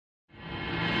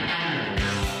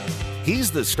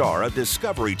He's the star of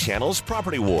Discovery Channel's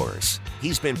Property Wars.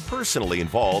 He's been personally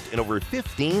involved in over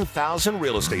 15,000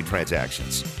 real estate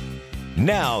transactions.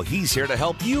 Now he's here to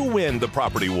help you win the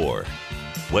property war.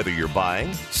 Whether you're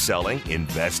buying, selling,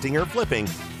 investing, or flipping,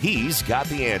 he's got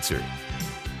the answer.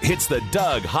 It's the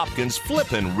Doug Hopkins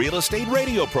Flippin' Real Estate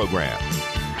Radio Program.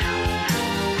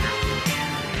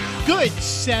 Good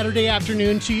Saturday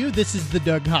afternoon to you. This is the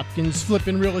Doug Hopkins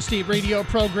Flippin' Real Estate Radio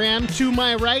Program. To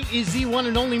my right is the one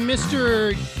and only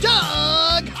Mr.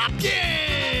 Doug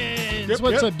Hopkins.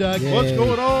 What's up, Doug? Yay. What's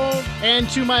going on? And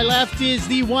to my left is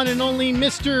the one and only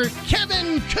Mr.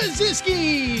 Kevin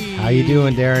Kaziski. How you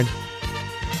doing, Darren?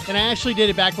 And I actually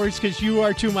did it backwards because you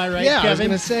are to my right, Yeah, Kevin. I was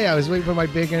going to say, I was waiting for my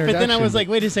big introduction. But then I was like,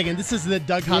 wait a second. This is the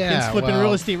Doug Hopkins Flippin'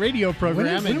 Real Estate Radio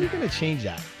Program. When are we going to change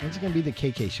that? When's it going to be the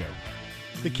KK show?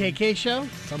 The KK show?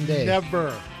 Someday.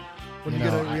 Never. When you You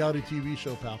get know, a reality TV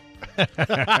show, pal.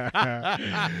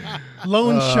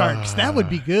 Loan Sharks. That would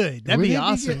be good. That'd be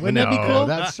awesome. Wouldn't that be cool?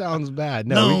 That sounds bad.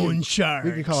 No, Loan Sharks.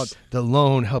 We could call it the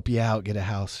loan help you out, get a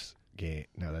house.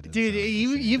 No, that doesn't Dude, sound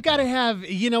the same. you've got to have,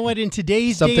 you know what, in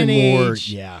today's Something day and more, age,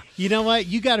 yeah. you know what,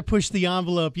 you got to push the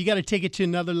envelope. You got to take it to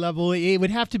another level. It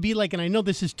would have to be like, and I know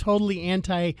this is totally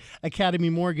anti-Academy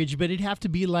Mortgage, but it'd have to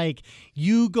be like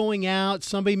you going out,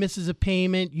 somebody misses a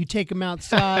payment, you take them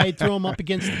outside, throw them up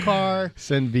against the car.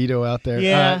 Send Vito out there.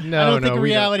 Yeah, no, I don't think a we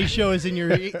reality show is in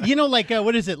your, you know, like,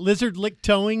 what is it, Lizard Lick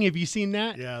Towing? Have you seen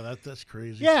that? Yeah, that's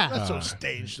crazy. Yeah. That's so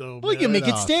staged, though. Well, man. you make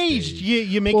it staged. staged.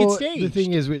 You make Well, it staged. the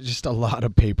thing is, with just a lot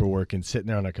of paperwork and sitting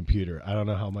there on a computer, I don't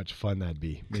know how much fun that'd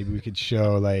be. Maybe we could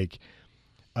show like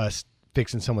us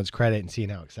fixing someone's credit and seeing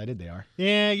how excited they are.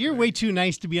 Yeah, you're way too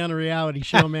nice to be on a reality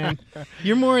show, man.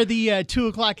 You're more of the 2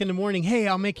 o'clock in the morning, hey,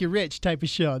 I'll make you rich type of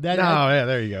show. Yeah,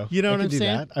 there you go. You know I what I'm could do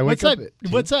saying? that. I wake What's up? up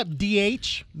at What's up,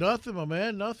 DH? Nothing, my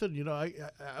man. Nothing. You know,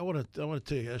 I want to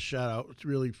take a shout out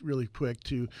really quick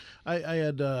to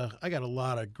I got a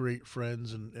lot of great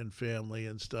friends and family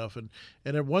and stuff, and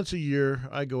then once a year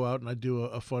I go out and I do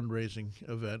a fundraising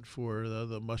event for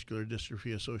the Muscular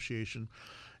Dystrophy Association,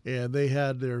 and they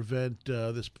had their event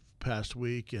this past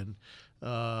week, and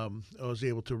I was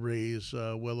able to raise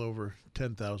well over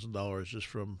 $10,000 just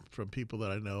from people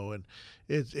that I know, and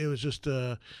it was just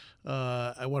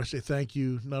I want to say thank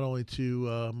you not only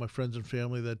to my friends and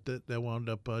family that wound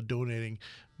up donating,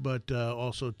 but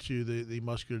also to the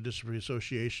Muscular Dystrophy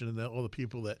Association and all the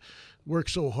people that work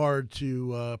so hard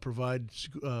to provide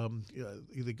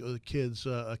the kids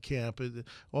a camp.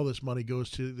 All this money goes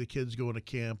to the kids going to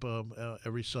camp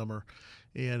every summer.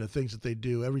 And the things that they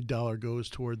do, every dollar goes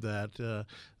toward that.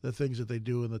 The things that they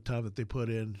do and the time that they put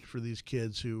in for these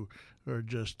kids who are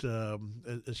just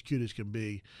as cute as can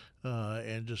be,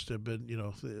 and just have been,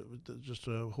 just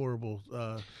a horrible,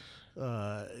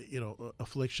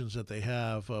 afflictions that they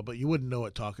have. But you wouldn't know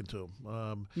it talking to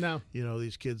them. No.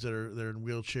 These kids they're in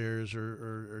wheelchairs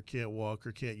or can't walk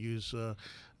or can't use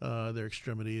their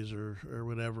extremities or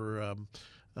whatever.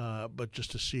 But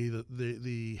just to see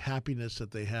the happiness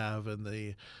that they have and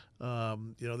they're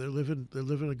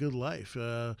living a good life,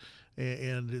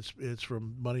 and it's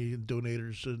from money and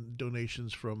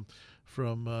donations from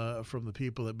the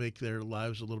people that make their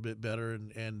lives a little bit better,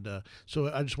 and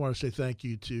so I just want to say thank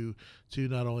you to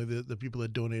not only the people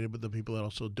that donated, but the people that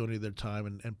also donated their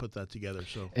time and put that together.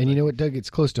 So, And you know what, Doug? It's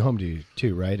close to home to you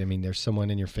too, right? I mean, there's someone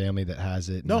in your family that has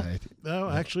it. No,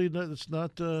 actually, no, it's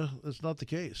not the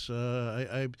case.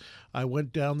 I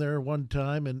went down there one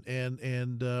time,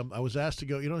 and I was asked to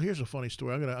go. Here's a funny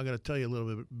story. I'm gonna tell you a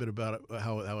little bit about it,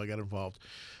 how I got involved.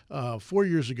 4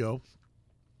 years ago.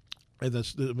 And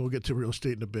we'll get to real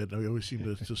estate in a bit. We always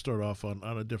seem to start off on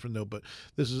a different note, but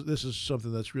this is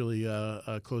something that's really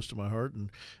close to my heart, and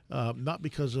not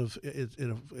because of it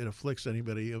afflicts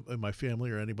anybody in my family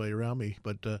or anybody around me.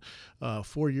 But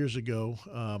 4 years ago,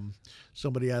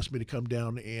 somebody asked me to come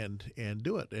down and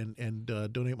do it and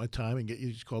donate my time and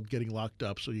it's called getting locked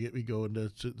up. So we go into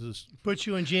this, Put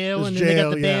you in jail, and this then they got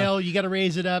jail, the yeah. bail. You got to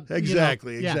raise it up.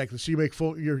 Exactly. Yeah. So you make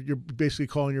phone. You're basically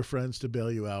calling your friends to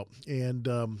bail you out, and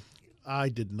I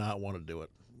did not want to do it.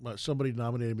 Somebody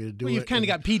nominated me to do it. Well, you've kind of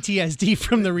got PTSD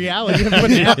from the reality of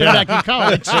when it happened back in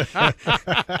college.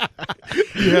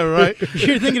 Yeah, right.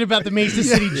 You're thinking about the Mesa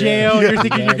City Jail. You're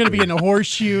thinking you're going to be in a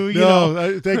horseshoe.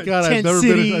 Thank God I've Tent never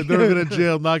City. been in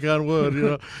jail. Knock on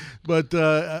wood. But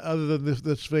other than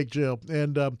this fake jail,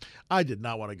 and I did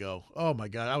not want to go. Oh my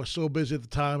God, I was so busy at the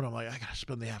time, and I'm like, I got to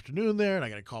spend the afternoon there, and I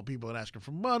got to call people and ask them for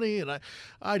money, and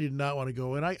I did not want to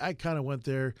go. And I kind of went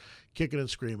there, kicking and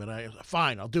screaming.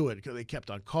 Fine, I'll do it, because they kept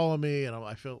on calling me, and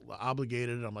I felt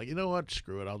obligated. And I'm like, you know what?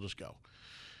 Screw it, I'll just go.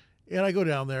 And I go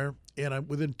down there, and I'm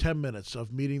within 10 minutes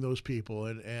of meeting those people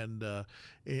and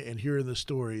hearing the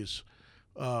stories.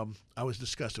 I was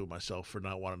disgusted with myself for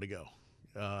not wanting to go,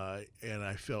 and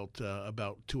I felt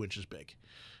about 2 inches big.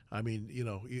 I mean,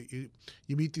 you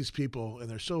meet these people, and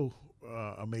they're so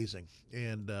amazing,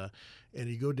 and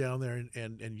you go down there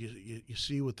and you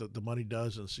see what the money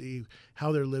does, and see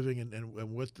how they're living, and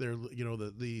what they're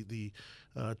the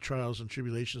trials and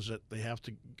tribulations that they have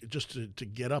to just to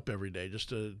get up every day, just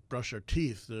to brush their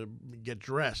teeth, to get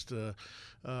dressed, to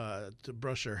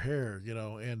brush their hair,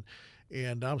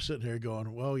 And I'm sitting here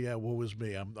going, well, yeah, woe is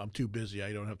me. I'm too busy.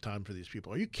 I don't have time for these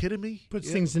people. Are you kidding me?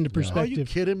 Puts things into perspective. Are you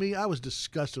kidding me? I was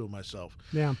disgusted with myself.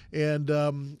 Yeah.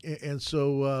 And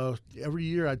so every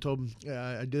year I told them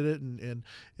I did it, and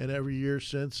every year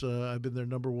since I've been their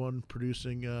number one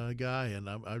producing guy, and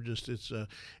I'm just it's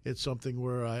something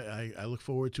where I look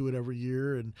forward to it every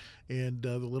year, and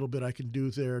the little bit I can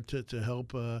do there to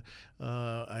help,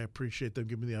 I appreciate them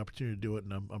giving me the opportunity to do it,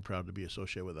 and I'm proud to be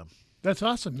associated with them. That's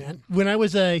awesome, man. When I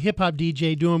was a hip-hop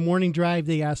DJ doing Morning Drive,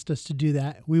 they asked us to do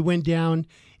that. We went down.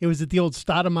 It was at the old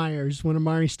Stoudemire's when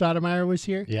Amari Stoudemire was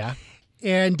here. Yeah.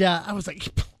 And I was like,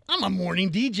 I'm a morning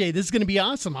DJ. This is going to be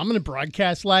awesome. I'm going to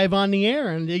broadcast live on the air,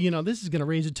 and, this is going to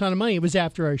raise a ton of money. It was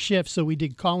after our shift, so we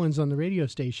did call-ins on the radio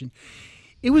station.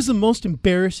 It was the most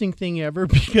embarrassing thing ever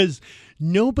because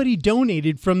nobody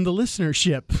donated from the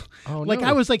listenership. Oh, like, no.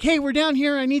 I was like, hey, we're down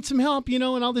here. I need some help, and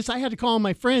all this. I had to call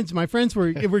my friends. My friends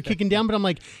were kicking down, but I'm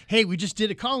like, hey, we just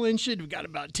did a call-in. We got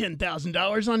about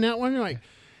 $10,000 on that one. They're like,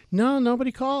 no,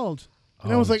 nobody called.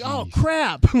 And I was like, oh,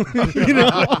 crap.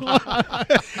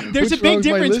 There's a big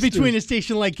difference between a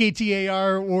station like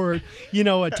KTAR or,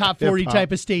 a top 40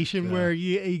 type of station where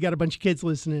you got a bunch of kids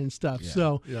listening and stuff. Yeah.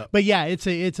 So, but yeah, it's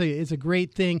a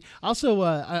great thing. Also,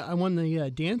 I won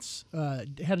the dance,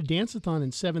 had a dance-a-thon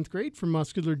in 7th grade for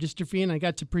muscular dystrophy, and I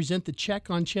got to present the check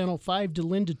on Channel 5 to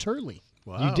Linda Turley.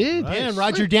 Wow, you did? Nice. Yeah, and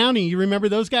Roger Downey. You remember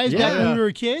those guys back when we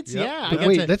were kids? Yep. Yeah. But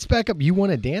wait, let's back up. You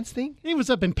won a dance thing? It was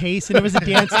up in Pace, and it was a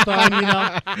dance-a-thon,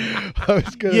 I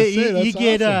was going to say, that's you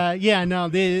get,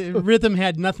 awesome. the rhythm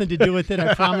had nothing to do with it.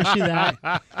 I promise you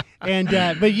that. And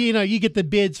but you get the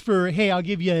bids for, hey, I'll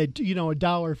give you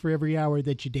 $1 for every hour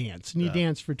that you dance, and you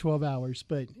dance for 12 hours.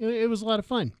 But it was a lot of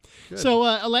fun. Good. So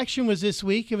election was this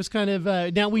week. It was kind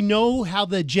of now we know how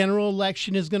the general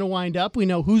election is going to wind up. We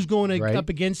know who's going up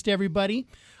against everybody.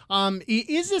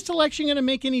 Is this election going to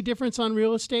make any difference on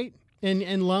real estate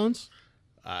and loans?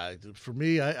 For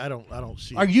me, I don't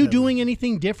see. Are you doing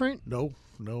anything different? No,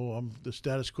 I'm the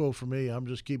status quo for me. I'm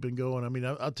just keeping going. I mean,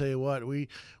 I'll tell you what, we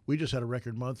just had a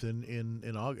record month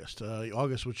in August.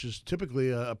 August, which is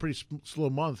typically a pretty slow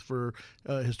month for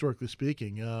historically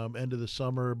speaking. End of the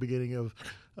summer, beginning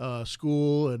of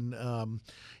school, and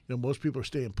most people are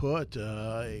staying put.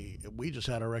 We just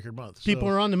had a record month. People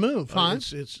are on the move, huh?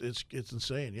 It's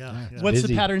insane. Yeah. What's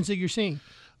the patterns that you're seeing?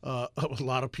 A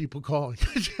lot of people calling.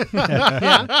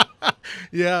 Yeah.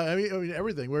 Yeah, I mean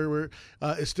everything. We're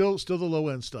it's still the low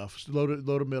end stuff, low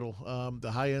to middle.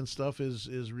 The high end stuff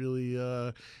is really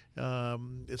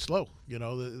it's slow.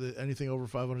 Anything over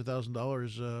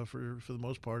 $500,000 for the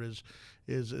most part is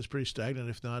pretty stagnant,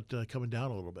 if not coming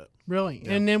down a little bit. Really?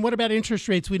 Yeah. And then what about interest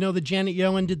rates? We know that Janet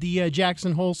Yellen did the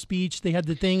Jackson Hole speech. They had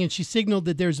the thing, and she signaled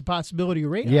that there's a possibility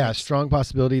of rate hikes. Yeah, strong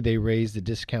possibility. They raised the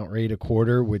discount rate a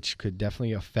quarter, which could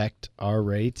definitely affect our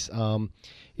rates.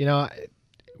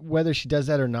 Whether she does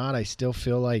that or not, I still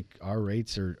feel like our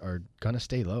rates are going to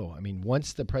stay low. I mean,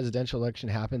 once the presidential election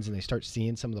happens and they start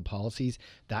seeing some of the policies,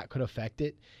 that could affect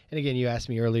it. And again, you asked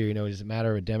me earlier, does it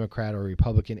matter a Democrat or a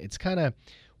Republican? It's kind of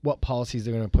what policies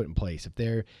they're going to put in place. If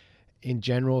they're, in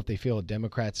general, if they feel a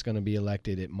Democrat's going to be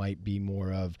elected, it might be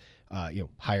more of,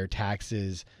 higher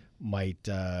taxes, might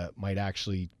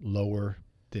actually lower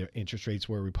the interest rates,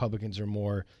 where Republicans are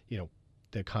more,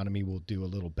 the economy will do a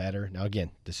little better. Now,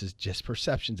 again, this is just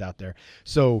perceptions out there.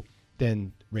 So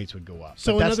then rates would go up.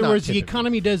 So in other words, the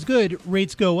economy does good,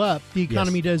 rates go up. The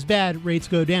economy does bad, rates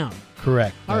go down.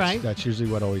 Correct. All right. That's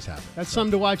usually what always happens. That's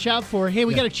something to watch out for. Hey,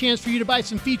 we got a chance for you to buy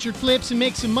some featured flips and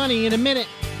make some money in a minute.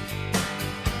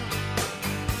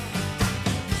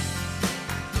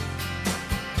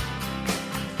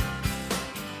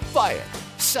 Buy it,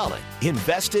 sell it,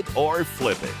 invest it, or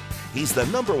flip it. He's the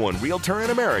 #1 realtor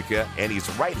in America, and he's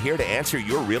right here to answer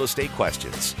your real estate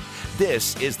questions.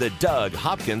 This is the Doug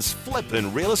Hopkins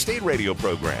Flippin' Real Estate Radio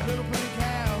Program.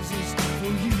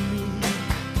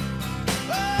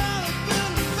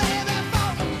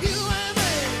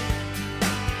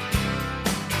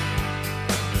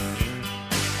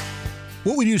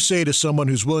 What would you say to someone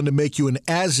who's willing to make you an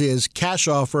as-is cash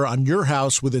offer on your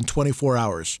house within 24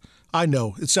 hours? I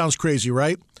know, it sounds crazy,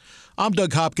 right? I'm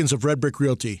Doug Hopkins of Red Brick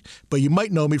Realty, but you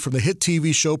might know me from the hit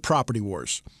TV show Property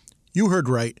Wars. You heard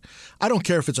right. I don't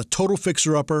care if it's a total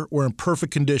fixer-upper or in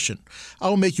perfect condition. I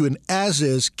will make you an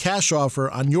as-is cash offer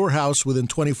on your house within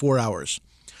 24 hours.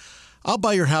 I'll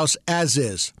buy your house as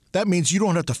is. That means you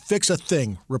don't have to fix a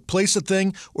thing, replace a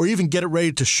thing, or even get it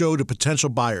ready to show to potential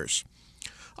buyers.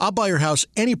 I'll buy your house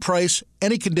any price,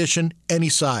 any condition, any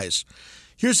size.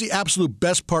 Here's the absolute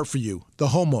best part for you, the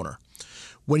homeowner.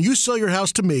 When you sell your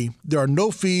house to me, there are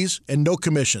no fees and no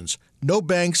commissions, no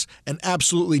banks, and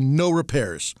absolutely no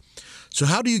repairs. So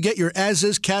how do you get your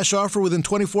as-is cash offer within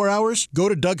 24 hours? Go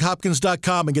to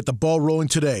DougHopkins.com and get the ball rolling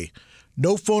today.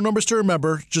 No phone numbers to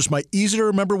remember, just my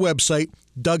easy-to-remember website,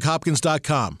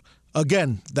 DougHopkins.com.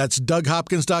 Again, that's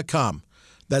DougHopkins.com.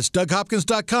 That's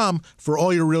DougHopkins.com for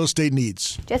all your real estate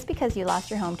needs. Just because you lost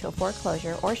your home to a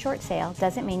foreclosure or short sale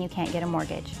doesn't mean you can't get a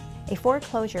mortgage. A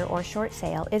foreclosure or short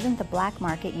sale isn't the black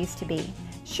market used to be.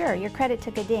 Sure, your credit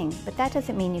took a ding, but that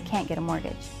doesn't mean you can't get a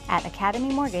mortgage. At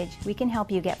Academy Mortgage, we can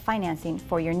help you get financing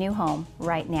for your new home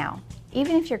right now.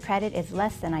 Even if your credit is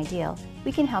less than ideal,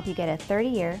 we can help you get a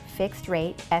 30-year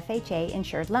fixed-rate FHA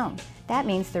insured loan. That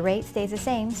means the rate stays the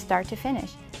same start to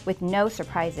finish, with no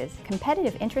surprises,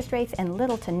 competitive interest rates, and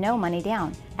little to no money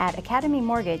down. At Academy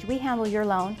Mortgage, we handle your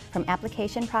loan from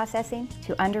application processing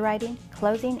to underwriting,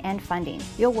 closing, and funding.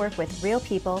 You'll work with real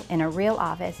people in a real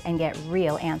office and get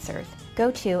real answers. Go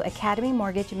to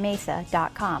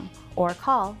academymortgagemesa.com or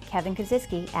call Kevin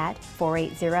Kaziski at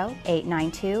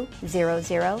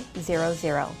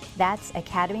 480-892-0000. That's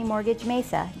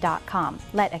academymortgagemesa.com.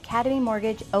 Let Academy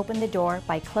Mortgage open the door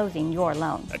by closing your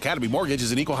loan. Academy Mortgage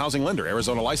is an equal housing lender.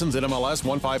 Arizona license NMLS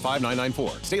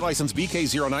 155994. State license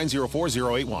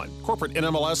BK0904081. Corporate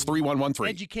NMLS 3113.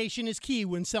 Education is key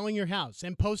when selling your house,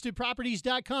 and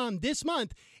PostedProperties.com this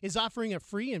month is offering a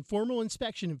free and formal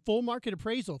inspection and full market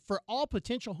appraisal for all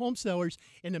potential home sellers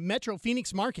in the Metro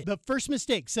Phoenix market. The first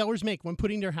mistake sellers make when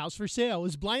putting their house for sale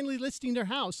is blindly listing their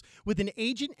house with an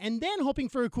agent and then hoping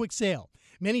for a quick sale.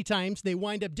 Many times they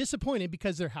wind up disappointed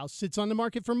because their house sits on the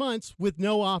market for months with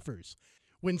no offers.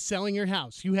 When selling your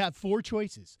house, you have 4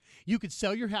 choices. You could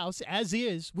sell your house as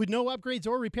is with no upgrades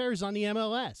or repairs on the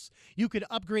MLS. You could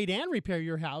upgrade and repair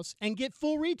your house and get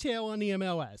full retail on the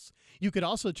MLS. You could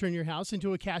also turn your house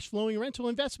into a cash-flowing rental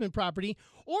investment property,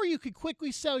 or you could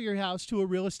quickly sell your house to a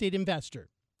real estate investor.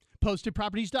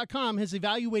 PostedProperties.com has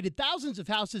evaluated thousands of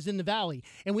houses in the Valley,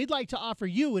 and we'd like to offer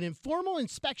you an informal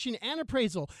inspection and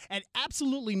appraisal at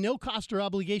absolutely no cost or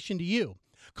obligation to you.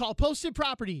 Call Posted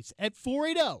Properties at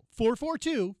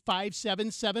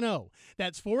 480-442-5770.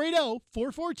 That's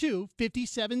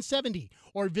 480-442-5770.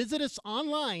 Or visit us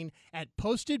online at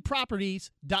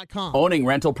PostedProperties.com. Owning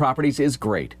rental properties is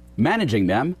great. Managing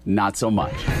them, not so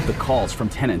much. The calls from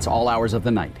tenants all hours of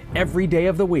the night, every day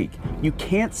of the week. You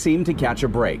can't seem to catch a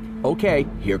break. Okay,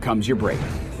 here comes your break.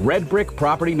 Red Brick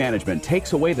Property Management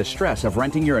takes away the stress of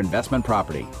renting your investment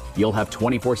property. You'll have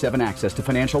 24/7 access to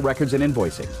financial records and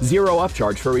invoicing, 0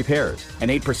 upcharge for repairs,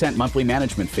 an 8% monthly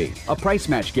management fee, a price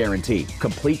match guarantee,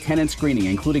 complete tenant screening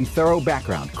including thorough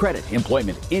background, credit,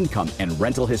 employment, income, and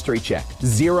rental history check,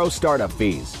 0 startup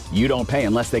fees. You don't pay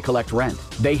unless they collect rent.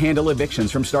 They handle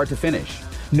evictions from start to finish.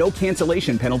 No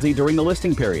cancellation penalty during the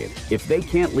listing period. If they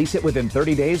can't lease it within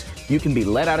 30 days, you can be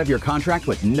let out of your contract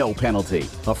with no penalty.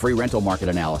 A free rental market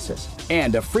analysis.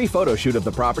 And a free photo shoot of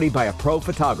the property by a pro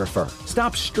photographer.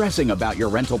 Stop stressing about your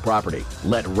rental property.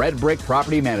 Let Red Brick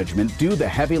Property Management do the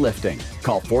heavy lifting.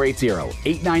 Call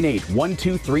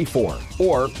 480-898-1234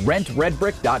 or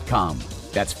rentredbrick.com.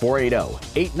 That's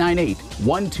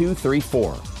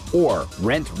 480-898-1234 or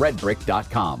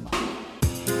rentredbrick.com.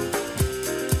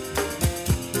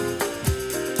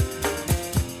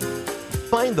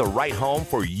 Find the right home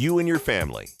for you and your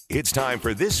family. It's time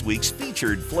for this week's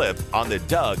featured flip on the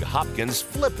Doug Hopkins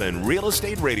Flippin' Real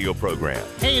Estate Radio program.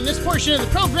 Hey, and this portion of the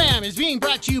program is being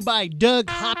brought to you by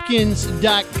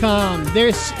DougHopkins.com.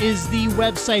 This is the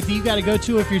website that you got to go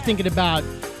to if you're thinking about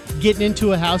getting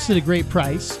into a house at a great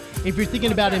price, if you're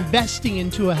thinking about investing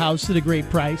into a house at a great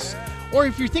price, or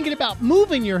if you're thinking about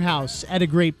moving your house at a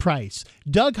great price.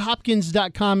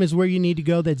 DougHopkins.com is where you need to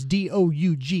go. That's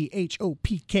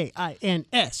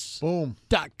DougHopkins. Boom.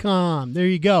 .com. There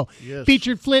you go. Yes.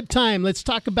 Featured flip time. Let's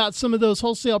talk about some of those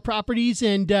wholesale properties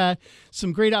and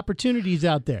some great opportunities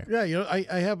out there. Yeah, you know,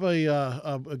 I have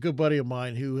a good buddy of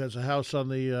mine who has a house on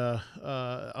the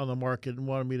market and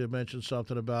wanted me to mention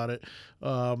something about it.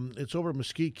 It's over at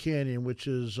Mesquite Canyon, which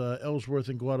is Ellsworth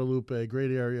and Guadalupe, a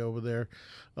great area over there.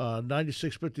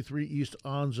 9653 East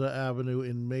Anza Avenue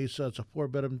in Mesa. It's a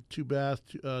 4-bedroom, 2-bath,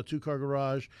 2-car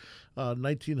garage,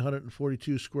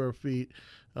 1,942 square feet.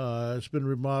 It's been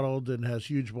remodeled and has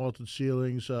huge vaulted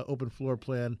ceilings, open floor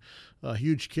plan,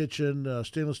 huge kitchen,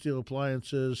 stainless steel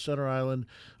appliances, center island,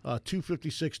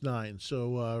 $256,900.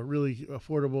 So really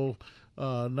affordable,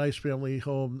 nice family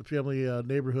home, family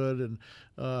neighborhood, and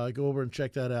go over and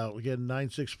check that out. Again,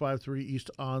 9653 East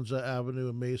Anza Avenue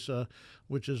in Mesa,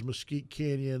 which is Mesquite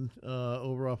Canyon,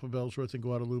 over off of Ellsworth and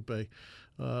Guadalupe.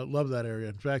 Love that area.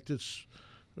 In fact, it's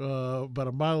about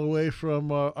a mile away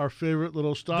from our favorite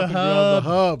little stopping ground, the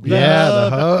Hub. The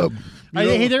Hub.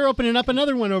 Hey, they're opening up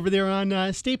another one over there on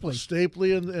Stapley.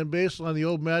 Stapley and Baseline, the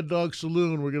old Mad Dog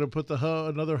Saloon. We're going to put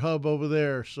another hub over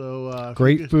there. So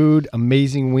great food,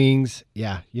 amazing wings.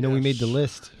 Yeah, we Yes. made the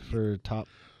list for top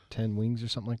 10 wings or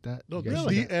something like that. No, You guys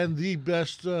see that? and the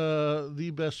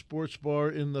best sports bar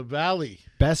in the valley.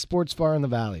 Best sports bar in the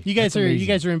valley. You guys That's amazing. you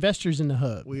guys are investors in the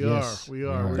Hub. We Yes, are. we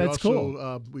are. That's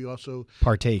cool. We also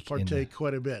partake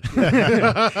quite a bit.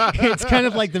 It's kind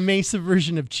of like the Mesa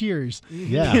version of Cheers.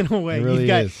 Yeah, in a way. it really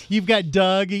is. You've got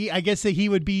Doug. I guess that he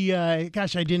would be.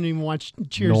 Gosh, I didn't even watch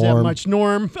Cheers that Norm. much.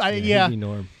 Norm. Yeah, he'd be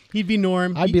Norm. He'd be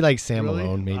Norm. I'd be like Sam Really?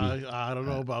 Malone, maybe. I don't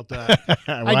know about that.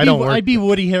 I'd be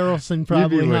Woody Harrelson,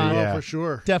 probably. Woody, huh? yeah. For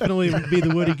sure. Definitely would be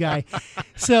the Woody guy.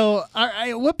 So,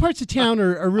 what parts of town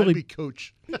are I'd really be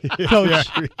Coach. Coach?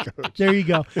 There you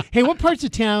go. Hey, what parts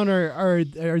of town are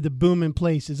the booming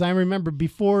places? I remember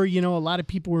before, a lot of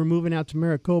people were moving out to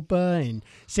Maricopa and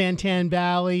Santan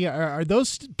Valley. Are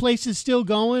those places still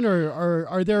going, or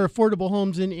are there affordable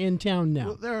homes in town now?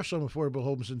 Well, there are some affordable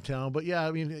homes in town, but yeah,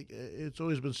 I mean, it's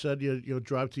always been said,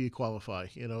 drive till you qualify.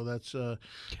 That's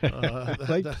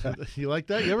like that. you like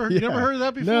that? You never heard of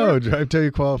that before? No, drive till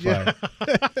you qualify.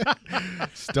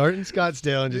 Start in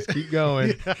Scottsdale and just keep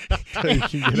going. till you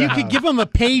can get You a could house. give them a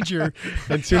pager.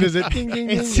 As soon as it ding ding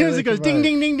ding. As soon as it goes ding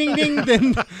ding ding ding ding,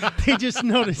 then they just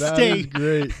know to That stay is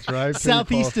great. Drive till you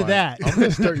southeast of qualify. that. I'm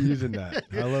gonna start using that.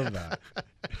 I love that.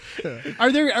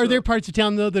 Are there parts of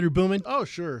town though that are booming? Oh,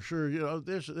 sure.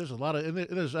 There's a lot of, and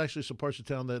there's actually some parts of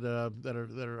town that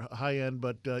are high end,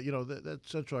 but that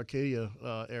Central Arcadia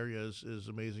area is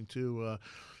amazing too.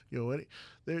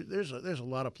 There's a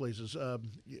lot of places. I'll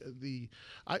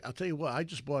tell you what, I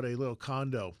just bought a little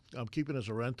condo. I'm keeping it as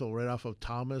a rental right off of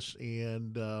Thomas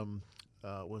and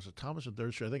was it Thomas and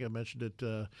Third Street? I think I mentioned it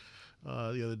the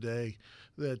other day.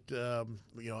 That I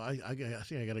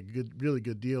think I got a really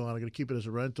good deal on. I'm going to keep it as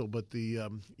a rental, but the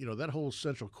that whole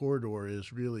central corridor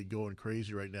is really going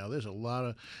crazy right now. There's a lot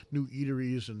of new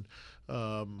eateries and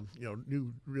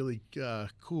new really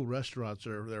cool restaurants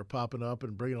that are popping up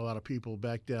and bringing a lot of people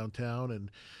back downtown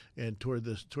and toward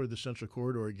the central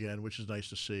corridor again, which is nice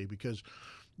to see because.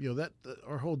 That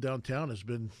our whole downtown has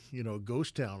been, a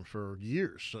ghost town for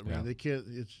years. I mean, they can't.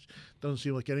 It doesn't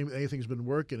seem like anything's been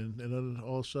working, and then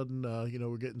all of a sudden,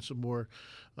 we're getting some more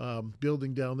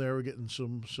building down there. We're getting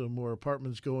some more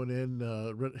apartments going in,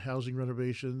 housing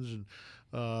renovations, and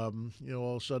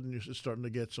all of a sudden you're starting to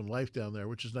get some life down there,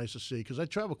 which is nice to see. Because I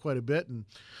travel quite a bit, and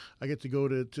I get to go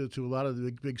to a lot of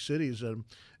the big cities, and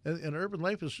urban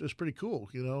life is pretty cool.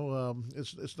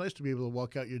 It's nice to be able to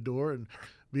walk out your door and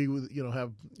be with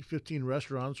have 15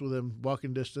 restaurants within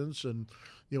walking distance and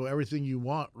everything you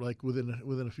want like within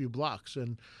a few blocks,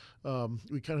 and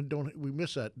we kind of we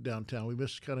miss that downtown. We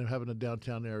miss kind of having a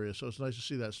downtown area, so it's nice to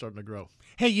see that starting to grow.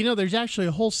 Hey, there's actually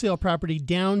a wholesale property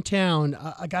downtown.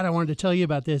 God, I wanted to tell you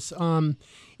about this.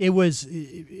 It was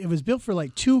built for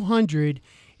like $200.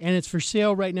 And it's for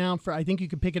sale right now I think you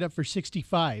could pick it up for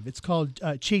 $65. It's called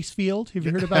Chase Field. Have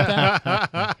you heard about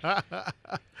that?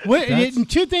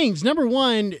 Two things. Number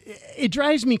one, it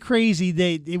drives me crazy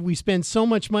that we spend so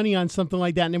much money on something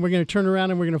like that, and then we're going to turn around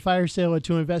and we're going to fire sale it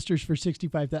to investors for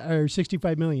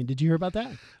 $65 million. Did you hear about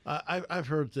that? I've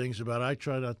heard things about it. I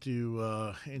try not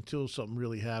to until something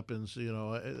really happens.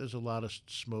 There's a lot of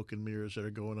smoke and mirrors that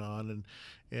are going on,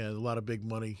 and a lot of big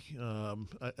money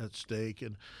at stake.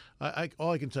 And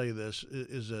all I can tell you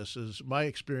is my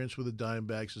experience with the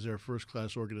Diamondbacks is they're a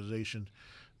first-class organization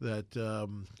that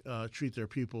treat their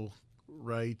people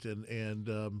right, and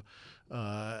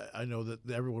I know that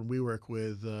everyone we work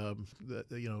with,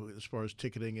 as far as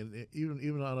ticketing, and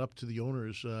even on up to the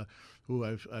owners who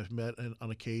I've met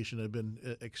on occasion, have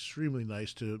been extremely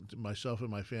nice to myself and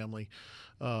my family.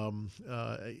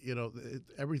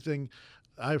 Everything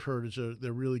I've heard is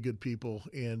they're really good people,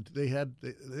 and they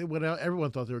went out.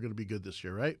 Everyone thought they were going to be good this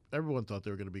year, right? Everyone thought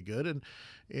they were going to be good,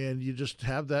 and you just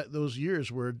have those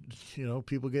years where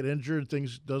people get injured,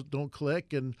 things don't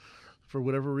click, and for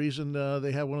whatever reason,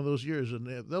 they had one of those years, and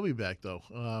they'll be back though.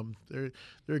 They're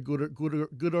a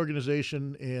good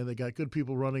organization, and they got good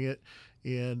people running it,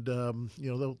 and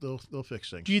they'll fix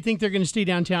things. Do you think they're going to stay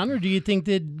downtown, or do you think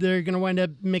that they're going to wind up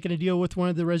making a deal with one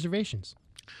of the reservations?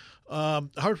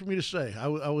 Hard for me to say. I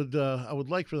would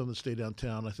like for them to stay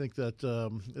downtown. I think that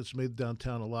it's made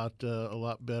downtown a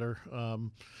lot better,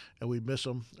 and we miss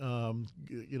them.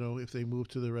 If they move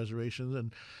to the reservations,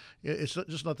 and it's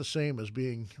just not the same as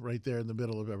being right there in the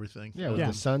middle of everything. Yeah, with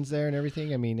the sun's there and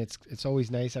everything. I mean, it's always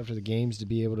nice after the games to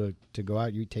be able to go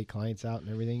out. You take clients out and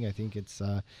everything. I think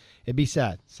it'd be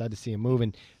sad to see them move.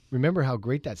 And remember how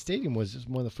great that stadium was. It's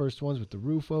one of the first ones with the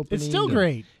roof opening. It's still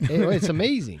great. It's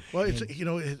amazing. Well,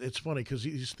 it's funny because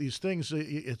these things.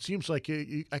 It seems like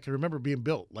I can remember being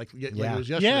built like it was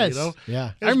yesterday. Yes.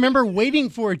 Yeah. I remember waiting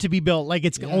for it to be built. Like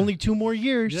it's only 2 more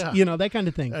years. Yeah. That kind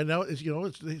of thing. And now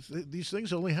these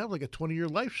things only have like a 20-year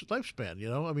lifespan.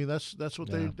 I mean that's what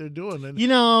they're doing. And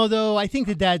though I think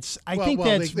that's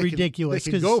ridiculous.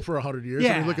 They can go for 100 years.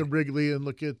 Yeah. I mean, look at Wrigley and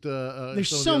look at. There's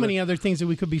so many other things that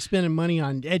we could be spending money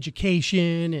on.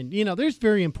 Education and there's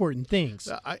very important things.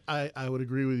 I would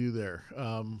agree with you there,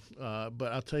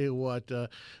 but I'll tell you what,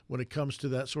 when it comes to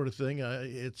that sort of thing,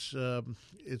 it's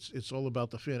all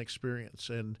about the fan experience,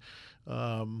 and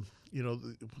everyone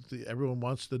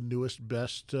wants the newest,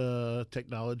 best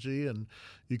technology, and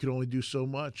you can only do so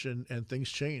much, and things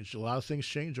change. A lot of things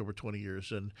change over 20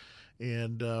 years, and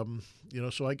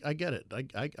so I get it.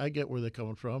 I get where they're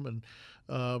coming from, and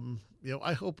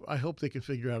I hope they can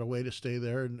figure out a way to stay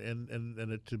there and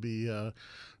it to be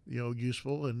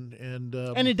useful and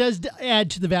it does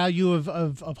add to the value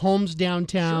of homes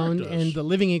downtown. Sure it does. And the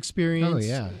living experience. Oh,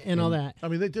 yeah. And all that. I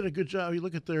mean, they did a good job. You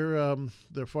look at their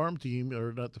farm team,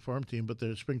 or not the farm team, but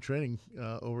their spring training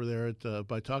over there at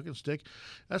by Talking Stick.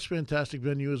 That's a fantastic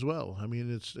venue as well. I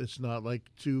mean, it's not like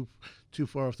too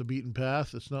far off the beaten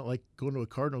path. It's not like going to a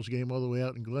Cardinals game all the way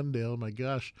out in Glendale. My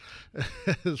gosh,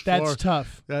 that's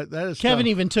tough. That is. Kevin tough.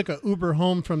 even took an Uber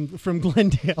home from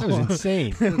Glendale. That was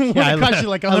insane. It cost you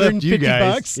like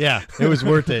 $150. Yeah, it was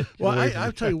worth it. Well,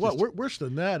 I'll tell you what. Worse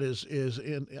than that is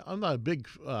I'm not a big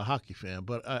hockey fan,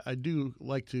 but I do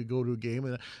like to go to a game,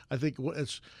 and I think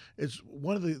it's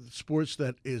one of the sports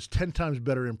that is 10 times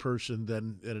better in person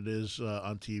than it is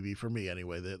on TV for me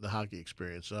anyway. The hockey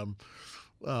experience. I'm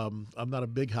not a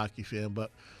big hockey fan,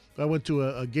 but I went to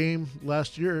a game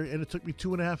last year, and it took me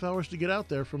 2.5 hours to get out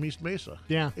there from East Mesa.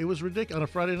 Yeah. It was ridiculous on a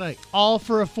Friday night. All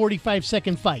for a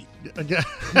 45-second fight. Yeah.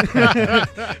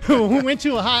 Who went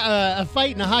to a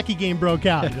fight and a hockey game broke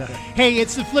out. Hey,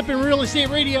 it's the Flippin' Real Estate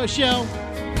Radio Show.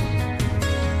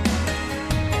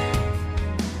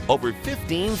 Over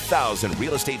 15,000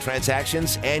 real estate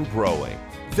transactions and growing.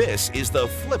 This is the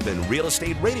Flippin' Real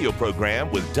Estate Radio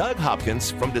program with Doug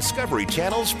Hopkins from Discovery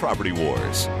Channel's Property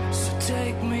Wars. So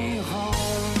take me home.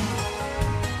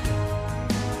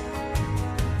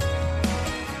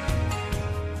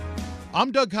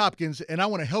 I'm Doug Hopkins, and I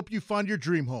want to help you find your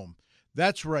dream home.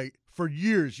 That's right. For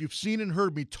years, you've seen and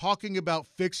heard me talking about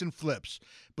fix and flips.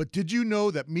 But did you know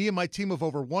that me and my team of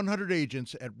over 100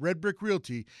 agents at Red Brick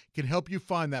Realty can help you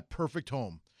find that perfect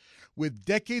home? With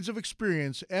decades of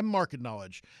experience and market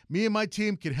knowledge, me and my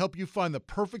team can help you find the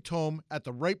perfect home at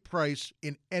the right price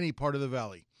in any part of the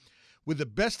valley. With the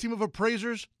best team of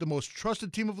appraisers, the most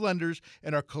trusted team of lenders,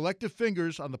 and our collective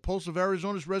fingers on the pulse of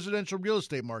Arizona's residential real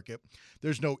estate market,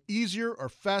 there's no easier or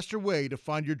faster way to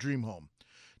find your dream home.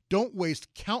 Don't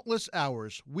waste countless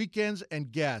hours, weekends,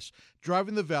 and gas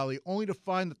driving the valley only to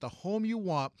find that the home you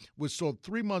want was sold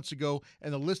 3 months ago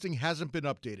and the listing hasn't been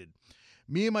updated.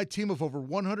 Me and my team of over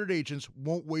 100 agents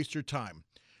won't waste your time.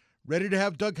 Ready to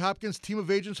have Doug Hopkins' team of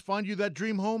agents find you that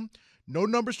dream home? No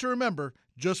numbers to remember,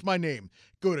 just my name.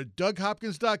 Go to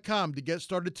DougHopkins.com to get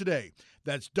started today.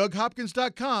 That's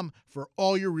DougHopkins.com for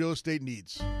all your real estate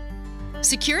needs.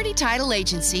 Security Title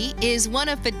Agency is one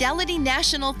of Fidelity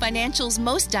National Financial's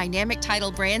most dynamic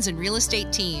title brands and real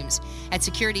estate teams. At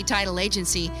Security Title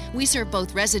Agency, we serve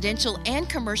both residential and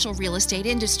commercial real estate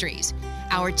industries.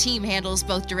 Our team handles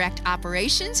both direct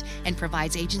operations and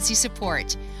provides agency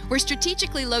support. We're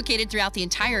strategically located throughout the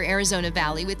entire Arizona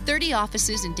Valley with 30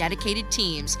 offices and dedicated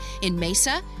teams in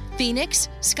Mesa, Phoenix,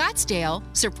 Scottsdale,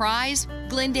 Surprise,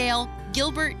 Glendale,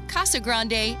 Gilbert, Casa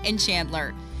Grande, and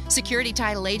Chandler. Security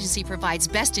Title Agency provides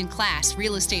best-in-class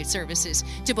real estate services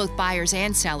to both buyers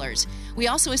and sellers. We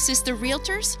also assist the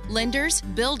realtors, lenders,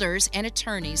 builders, and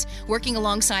attorneys working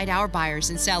alongside our buyers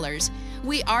and sellers.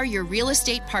 We are your real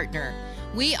estate partner.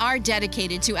 We are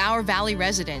dedicated to our Valley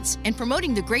residents and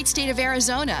promoting the great state of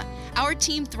Arizona. Our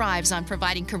team thrives on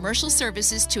providing commercial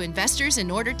services to investors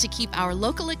in order to keep our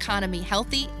local economy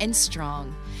healthy and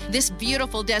strong. This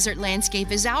beautiful desert landscape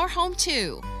is our home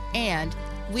too, and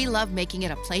we love making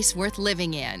it a place worth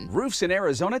living in. Roofs in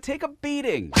Arizona take a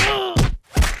beating.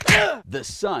 The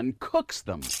sun cooks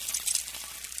them.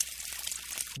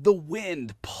 The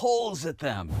wind pulls at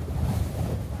them.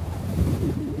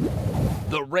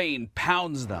 The rain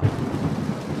pounds them.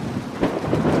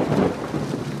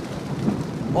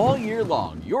 All year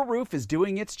long, your roof is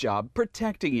doing its job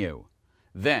protecting you.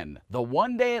 Then, the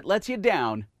one day it lets you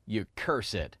down, you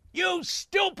curse it. You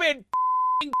stupid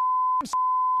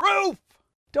roof!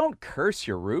 Don't curse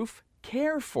your roof.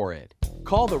 Care for it.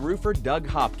 Call the roofer Doug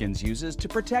Hopkins uses to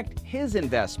protect his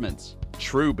investments.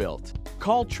 TrueBuilt.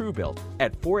 Call TrueBuilt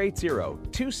at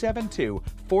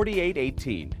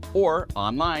 480-272-4818 or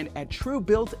online at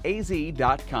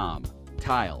truebuiltaz.com.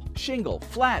 Tile, shingle,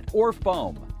 flat, or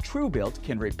foam, TrueBuilt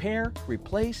can repair,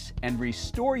 replace, and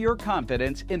restore your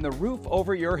confidence in the roof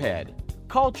over your head.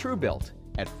 Call TrueBuilt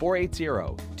at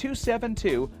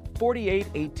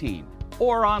 480-272-4818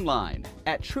 or online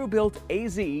at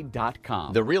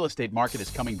truebuiltaz.com. The real estate market is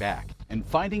coming back, and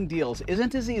finding deals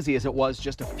isn't as easy as it was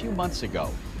just a few months ago.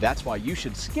 That's why you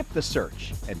should skip the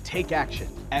search and take action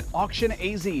at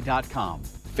auctionaz.com.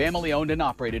 Family owned and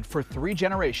operated for 3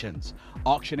 generations,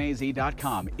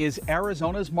 AuctionAZ.com is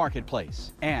Arizona's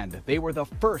marketplace, and they were the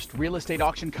first real estate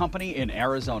auction company in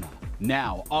Arizona.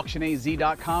 Now,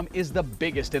 AuctionAZ.com is the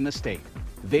biggest in the state.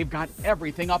 They've got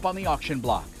everything up on the auction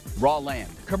block: raw land,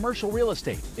 commercial real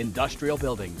estate, industrial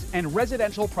buildings, and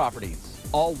residential properties,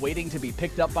 all waiting to be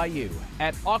picked up by you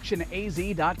at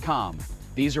AuctionAZ.com.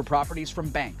 These are properties from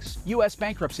banks, U.S.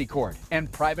 bankruptcy court,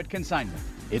 and private consignment.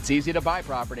 It's easy to buy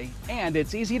property, and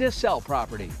it's easy to sell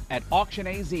property at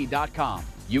AuctionAZ.com.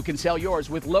 You can sell yours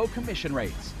with low commission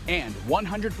rates, and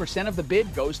 100% of the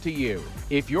bid goes to you.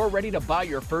 If you're ready to buy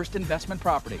your first investment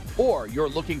property, or you're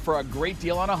looking for a great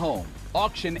deal on a home,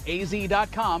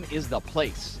 AuctionAZ.com is the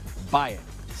place. Buy it,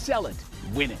 sell it,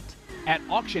 win it at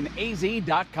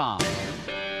AuctionAZ.com.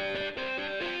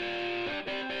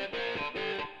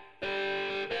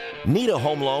 Need a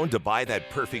home loan to buy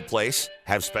that perfect place?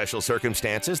 Have special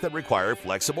circumstances that require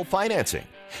flexible financing?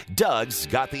 Doug's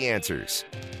got the answers.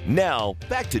 Now,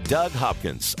 back to Doug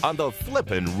Hopkins on the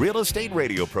Flippin' Real Estate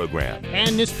Radio program.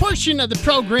 And this portion of the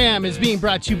program is being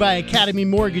brought to you by Academy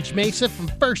Mortgage Mesa. From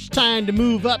first time to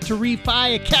move up to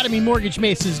refi, Academy Mortgage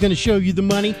Mesa is going to show you the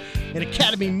money at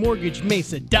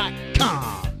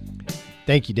academymortgagemesa.com.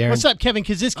 Thank you, Darren. What's up, Kevin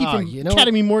Kaczynski from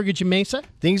Academy Mortgage in Mesa?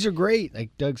 Things are great. Like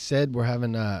Doug said, we're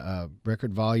having a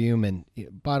record volume, and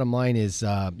bottom line is,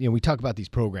 we talk about these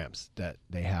programs that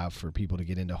they have for people to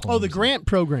get into homes. Oh, the grant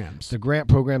programs. The grant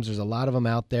programs. There's a lot of them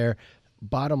out there.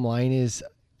 Bottom line is,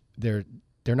 they're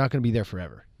not going to be there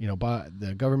forever.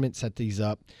 The government set these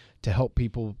up to help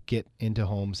people get into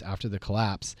homes after the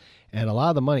collapse, and a lot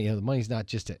of the money, the money's not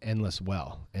just an endless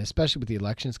well, and especially with the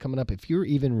elections coming up. If you're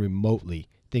even remotely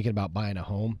thinking about buying a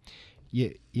home,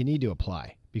 you need to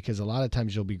apply, because a lot of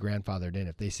times you'll be grandfathered in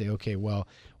if they say, okay, well,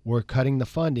 we're cutting the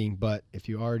funding, but if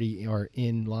you already are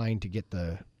in line to get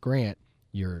the grant,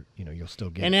 you'll still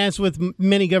get and it. As with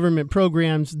many government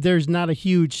programs, there's not a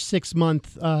huge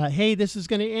 6-month, hey, this is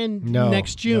going to end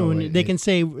next June. They can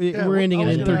say we're ending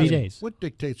it in 30 days. What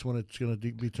dictates when it's going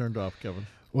to be turned off, Kevin?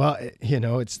 Well,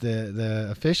 it's the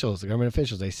officials, the government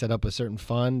officials. They set up a certain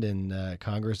fund, and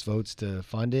Congress votes to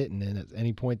fund it, and then at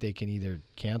any point they can either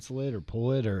cancel it or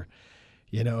pull it, or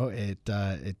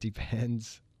it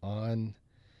depends on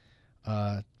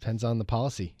the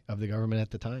policy of the government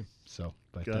at the time. So,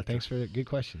 but Gotcha. Thanks for the good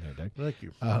question there, Doug. Thank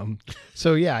you.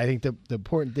 So yeah, I think the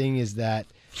important thing is that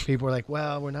people are like,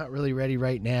 well, we're not really ready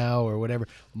right now, or whatever.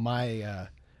 My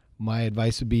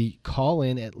advice would be call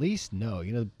in, at least know.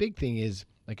 The big thing is,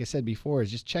 like I said before, is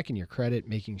just checking your credit,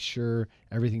 making sure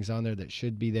everything's on there that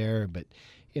should be there. But,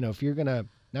 if you're going to,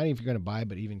 not even if you're going to buy,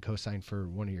 but even co-sign for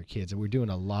one of your kids. And we're doing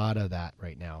a lot of that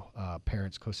right now,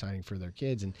 parents co-signing for their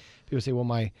kids. And people say, well,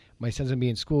 my son's going to be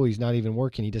in school. He's not even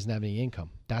working. He doesn't have any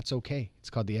income. That's okay. It's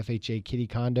called the FHA Kitty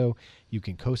Condo. You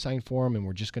can co-sign for him, and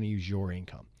we're just going to use your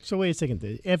income. So wait a second.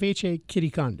 The FHA Kitty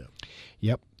Condo.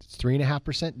 Yep. It's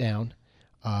 3.5% down.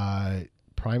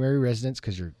 Primary residence,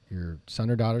 because your son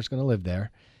or daughter is going to live there,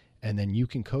 and then you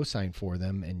can co-sign for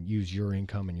them and use your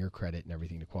income and your credit and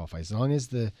everything to qualify. As long as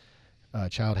the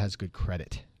child has good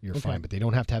credit, you're fine, but they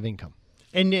don't have to have income.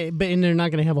 And they're not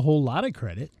going to have a whole lot of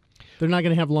credit. They're not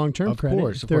going to have long-term credit. Of if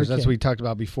course. they're a That's kid. what we talked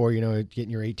about before, getting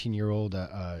your 18-year-old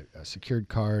a secured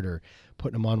card or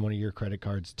putting them on one of your credit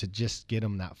cards to just get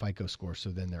them that FICO score so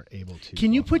then they're able to.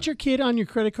 Can you put your kid on your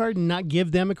credit card and not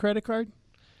give them a credit card?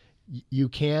 You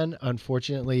can.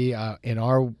 Unfortunately, in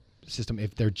our system,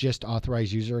 if they're just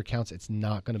authorized user accounts, it's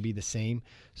not going to be the same.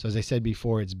 So as I said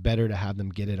before, it's better to have them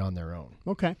get it on their own.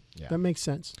 Okay. Yeah. That makes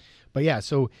sense. But yeah,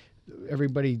 so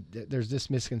everybody, there's this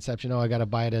misconception, I got to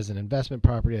buy it as an investment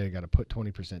property. I got to put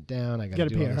 20% down. I got to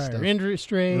do pay all a this higher stuff.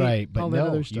 interest rate. Right. But all that no,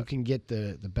 other stuff. you can get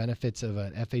the benefits of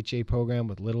an FHA program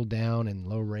with little down and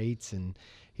low rates and,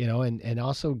 and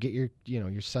also get your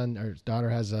son or daughter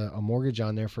has a mortgage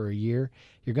on there for a year.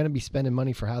 You're going to be spending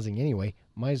money for housing anyway.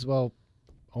 Might as well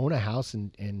own a house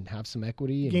and have some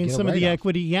equity and gain get some of the write-off.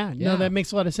 equity. Yeah. No, that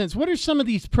makes a lot of sense. What are some of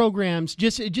these programs?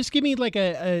 Just give me like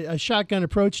a shotgun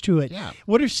approach to it. Yeah.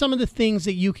 What are some of the things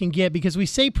that you can get? Because we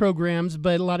say programs,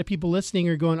 but a lot of people listening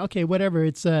are going, okay, whatever.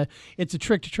 It's a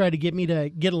trick to try to get me to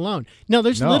get a loan. No,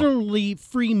 there's literally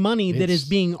free money that is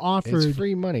being offered. It's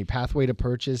free money. Pathway to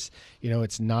purchase.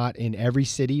 It's not in every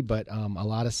city, but a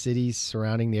lot of cities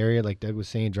surrounding the area, like Doug was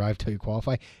saying, drive till you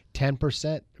qualify.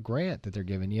 10% grant that they're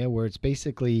giving you, where it's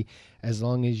basically as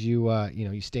long as you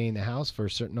you stay in the house for a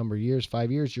certain number of years, 5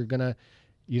 years, you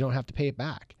don't have to pay it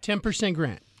back. 10%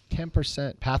 grant.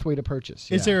 10% pathway to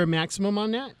purchase. Is there a maximum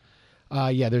on that?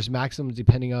 Yeah, there's maximums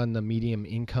depending on the medium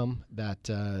income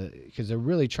because they're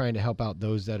really trying to help out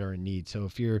those that are in need. So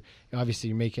if you're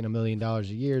making $1 million a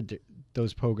year,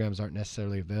 those programs aren't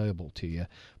necessarily available to you.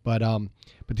 But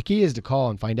the key is to call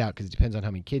and find out because it depends on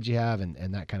how many kids you have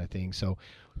and that kind of thing. So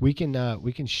we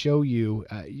can show you.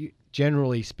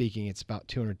 Generally speaking, it's about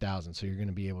 $200,000. So you're going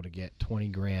to be able to get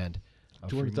 $20,000.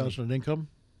 $200,000 in income.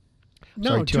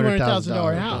 No,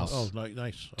 $200,000 house. Oh,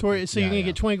 nice. Okay. So you're going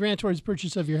to get $20,000 towards the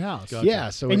purchase of your house. Gotcha. Yeah.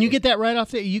 So and you get that right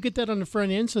off you get that on the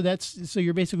front end. So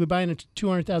you're basically buying a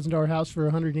 $200,000 house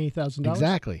for $180,000.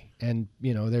 Exactly. And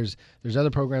there's other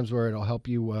programs where it'll help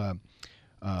you,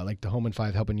 like the Home and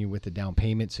 5 helping you with the down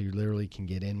payment, so you literally can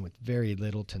get in with very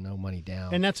little to no money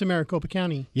down. And that's in Maricopa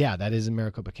County. Yeah, that is in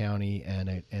Maricopa County,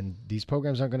 and these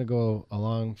programs aren't going to go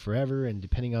along forever. And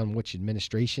depending on which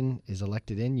administration is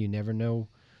elected in, you never know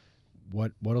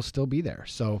what'll still be there.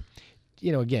 So,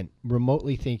 again,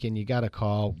 remotely thinking, you got to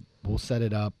call. We'll set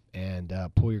it up and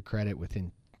pull your credit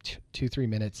within 2-3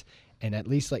 minutes, and at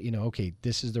least let you know, okay,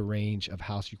 this is the range of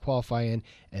house you qualify in,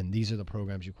 and these are the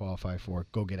programs you qualify for.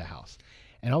 Go get a house.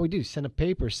 And all we do is send a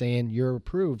paper saying you're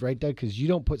approved, right, Doug? Because you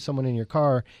don't put someone in your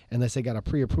car unless they got a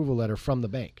pre-approval letter from the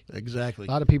bank. Exactly.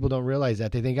 A lot of people don't realize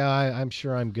that. They think, I'm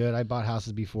sure I'm good. I bought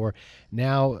houses before.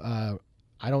 Now,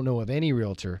 I don't know of any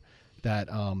realtor that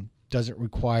doesn't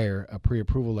require a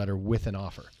pre-approval letter with an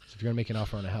offer. So if you're going to make an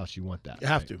offer on a house, you want that. You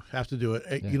have to do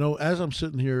it. Yeah. As I'm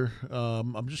sitting here,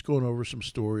 I'm just going over some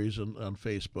stories on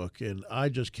Facebook, and I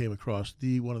just came across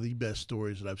one of the best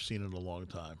stories that I've seen in a long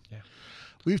time. Yeah.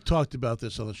 We've talked about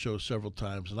this on the show several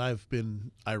times, and I've been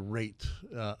irate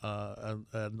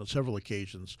on several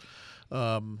occasions.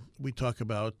 We talk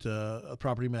about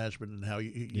property management and how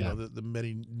you know the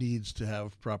many needs to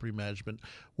have property management.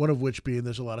 One of which being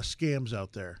there's a lot of scams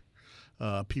out there.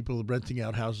 People renting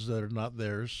out houses that are not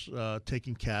theirs,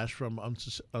 taking cash from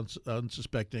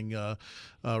unsuspecting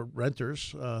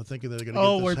renters, thinking they're going to get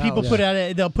this where house. people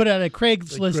they'll put out a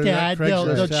Craigslist ad.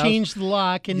 They'll change the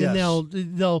lock and then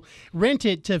they'll rent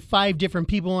it to 5 different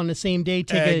people on the same day.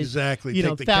 Take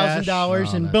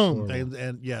 $1,000 and boom.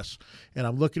 And yes, and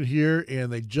I'm looking here,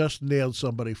 and they just nailed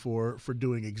somebody for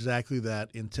doing exactly that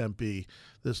in Tempe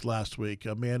this last week.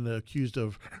 A man accused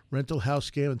of rental house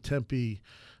scam in Tempe.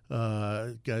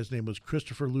 Guy's name was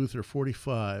Christopher Luther,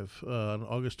 45. On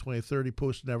August 23rd, he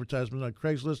posted an advertisement on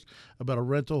Craigslist about a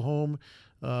rental home,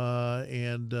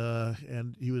 and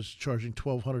he was charging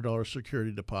 $1,200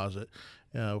 security deposit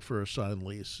for a signed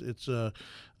lease. It's all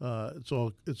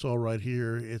right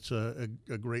here. It's a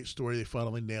great story. They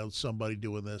finally nailed somebody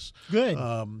doing this. Good.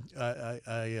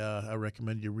 I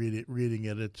recommend you reading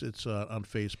it. It's on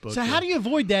Facebook. So how do you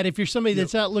avoid that if you're somebody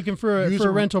that's out looking for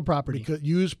a rental property? Because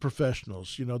use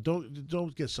professionals.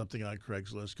 Don't get something on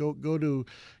Craigslist. Go to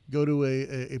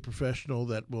a professional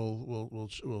that will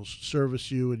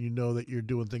service you, and you know that you're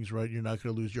doing things right. You're not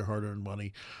going to lose your hard-earned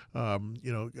money.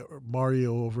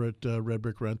 Mario over at Red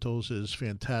Brick Rentals is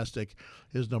fantastic.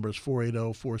 His number is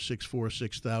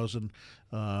 480-464-6000.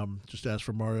 Just ask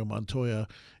for Mario Montoya,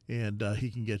 and he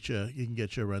can get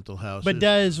you a rental house. But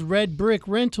does Red Brick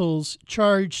Rentals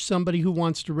charge somebody who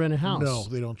wants to rent a house? No,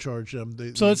 they don't charge them.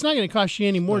 So it's not going to cost you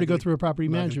any more to go through a property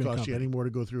management company. Cost you company. any more to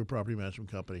go through a property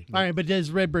management company. No. All right, but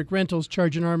does Red Brick Rentals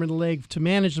charge an arm and a leg to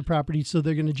manage the property, so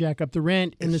they're going to jack up the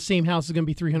rent, and the same house is going to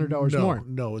be $300 more?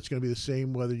 No, it's going to be the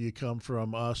same whether you come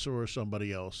from us or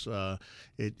somebody else.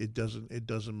 It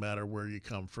doesn't matter where you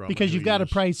come from, because you've got to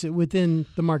price it within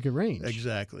the market range.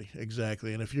 Exactly.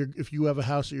 And if you have a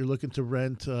house that you're looking to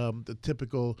rent, the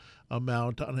typical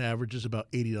amount on average is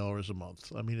about $80 a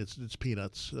month. I mean, it's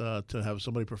peanuts to have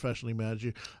somebody professionally manage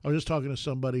you. I was just talking to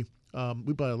somebody.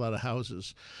 We buy a lot of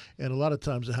houses, and a lot of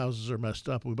times the houses are messed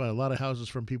up. We buy a lot of houses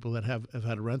from people that have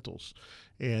had rentals,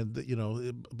 and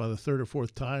by the third or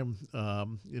fourth time,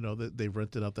 that they've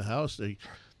rented out the house,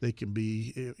 they can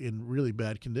be in really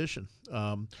bad condition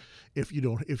if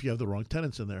you have the wrong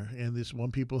tenants in there. And this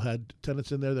one people had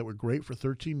tenants in there that were great for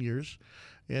 13 years,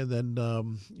 and then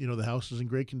the house is in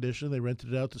great condition. They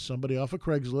rented it out to somebody off of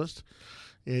Craigslist.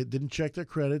 It didn't check their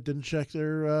credit, didn't check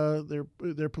their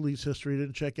police history,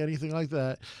 didn't check anything like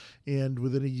that. And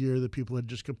within a year, the people had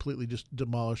just completely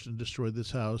demolished and destroyed this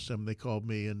house. And they called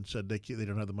me and said they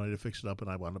don't have the money to fix it up,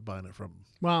 and I wound up buying it from them.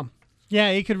 Wow. Yeah,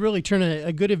 it could really turn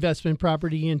a good investment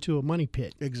property into a money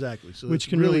pit. Exactly. So which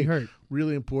can really hurt.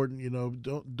 Really important.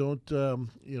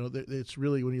 It's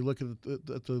really, when you look at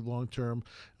the long term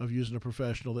of using a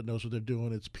professional that knows what they're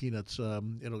doing, it's peanuts.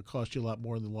 It'll cost you a lot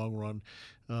more in the long run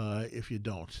if you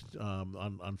don't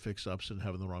on fix-ups and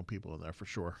having the wrong people in there, for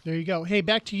sure. There you go. Hey,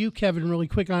 back to you, Kevin, really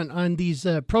quick on these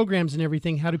programs and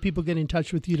everything. How do people get in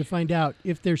touch with you to find out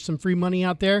if there's some free money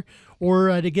out there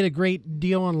or to get a great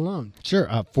deal on a loan? Sure.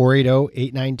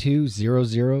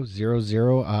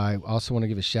 480-892-0000. I also want to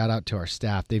give a shout out to our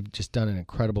staff. They've just done an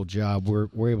incredible job.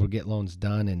 We're able to get loans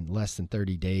done in less than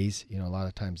 30 days. A lot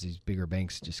of times these bigger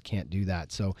banks just can't do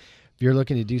that. So if you're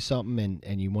looking to do something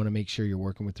and you want to make sure you're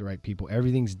working with the right people,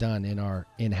 everything's done in our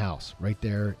in-house right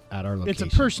there at our location.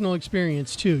 It's a personal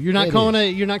experience too. You're not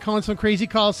calling some crazy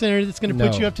call center that's going to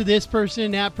put you up to this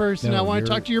person, that person. No, I want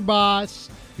to talk to your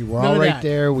boss. We're all right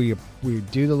there. We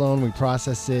do the loan, we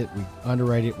process it, we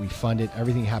underwrite it, we fund it.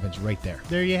 Everything happens right there.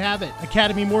 There you have it.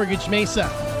 Academy Mortgage Mesa.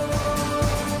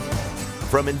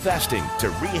 From investing to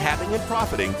rehabbing and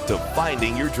profiting to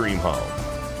finding your dream home.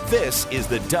 This is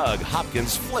the Doug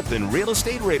Hopkins Flippin' Real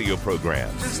Estate Radio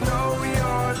Program. Just know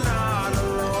you're not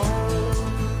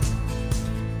alone,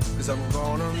 'cause I'm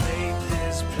gonna make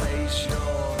this place your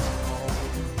home.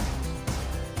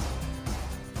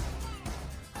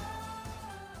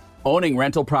 Owning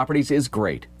rental properties is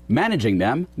great. Managing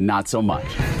them, not so much.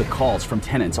 The calls from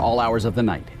tenants all hours of the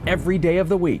night, every day of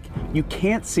the week. You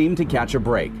can't seem to catch a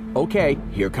break. Okay,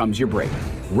 here comes your break.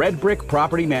 Red Brick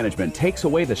Property Management takes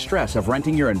away the stress of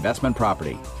renting your investment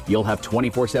property. You'll have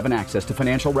 24/7 access to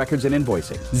financial records and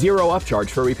invoicing, 0 upcharge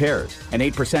for repairs, an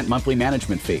 8% monthly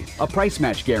management fee, a price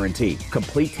match guarantee,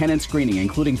 complete tenant screening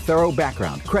including thorough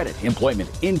background, credit, employment,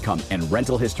 income, and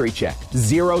rental history check,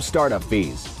 0 startup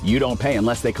fees. You don't pay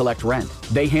unless they collect rent.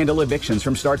 They handle evictions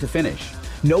from start to finish.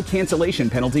 No cancellation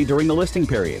penalty during the listing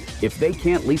period. If they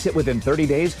can't lease it within 30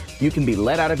 days, you can be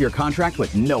let out of your contract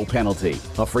with no penalty.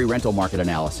 A free rental market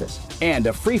analysis. And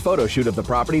a free photo shoot of the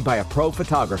property by a pro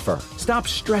photographer. Stop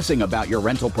stressing about your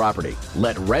rental property.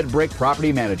 Let Red Brick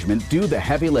Property Management do the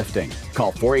heavy lifting.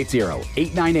 Call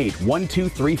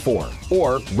 480-898-1234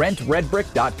 or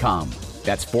rentredbrick.com.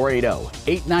 That's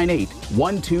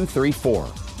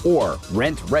 480-898-1234 or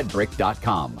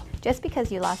rentredbrick.com. Just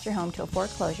because you lost your home to a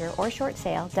foreclosure or short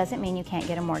sale doesn't mean you can't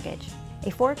get a mortgage. A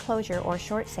foreclosure or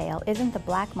short sale isn't the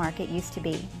black market used to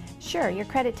be. Sure, your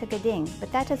credit took a ding,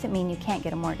 but that doesn't mean you can't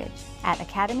get a mortgage. At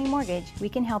Academy Mortgage, we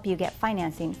can help you get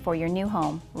financing for your new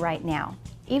home right now.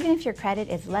 Even if your credit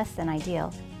is less than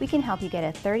ideal, we can help you get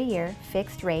a 30-year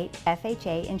fixed-rate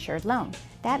FHA insured loan.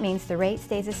 That means the rate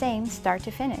stays the same start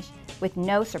to finish, with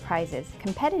no surprises,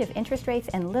 competitive interest rates,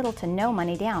 and little to no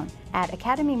money down. At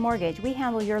Academy Mortgage, we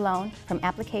handle your loan from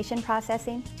application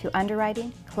processing to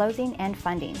underwriting, closing, and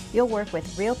funding. You'll work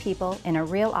with real people in a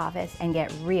real office and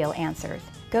get real answers.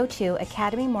 Go to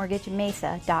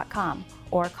academymortgagemesa.com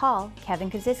or call Kevin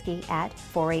Koziski at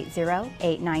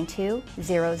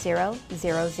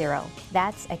 480-892-0000.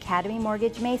 That's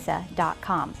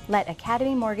academymortgagemesa.com. Let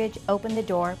Academy Mortgage open the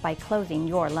door by closing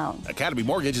your loan. Academy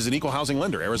Mortgage is an equal housing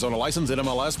lender. Arizona license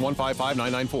NMLS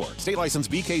 155994. State license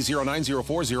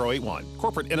BK0904081.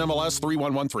 Corporate NMLS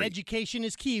 3113. Education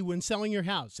is key when selling your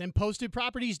house, and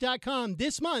PostedProperties.com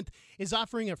this month is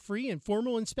offering a free and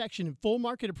formal inspection and full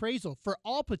market appraisal for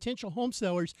all potential home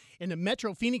sellers in the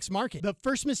Metro Phoenix market. The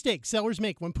first mistake sellers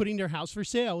make when putting their house for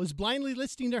sale is blindly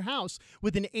listing their house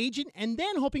with an agent and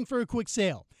then hoping for a quick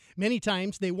sale. Many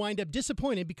times they wind up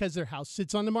disappointed because their house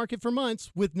sits on the market for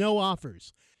months with no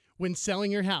offers. When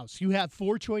selling your house, you have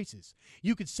 4 choices.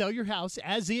 You could sell your house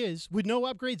as is with no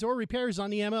upgrades or repairs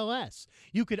on the MLS.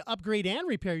 You could upgrade and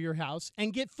repair your house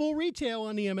and get full retail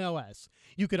on the MLS.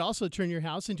 You could also turn your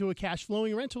house into a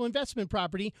cash-flowing rental investment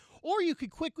property, or you could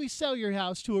quickly sell your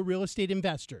house to a real estate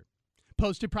investor.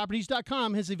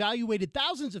 PostedProperties.com has evaluated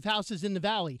thousands of houses in the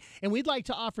Valley, and we'd like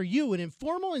to offer you an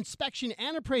informal inspection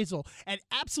and appraisal at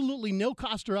absolutely no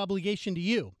cost or obligation to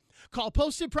you. Call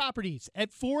Posted Properties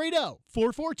at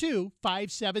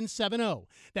 480-442-5770.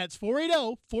 That's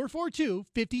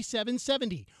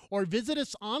 480-442-5770. Or visit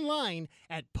us online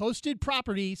at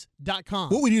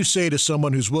PostedProperties.com. What would you say to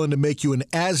someone who's willing to make you an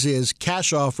as-is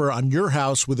cash offer on your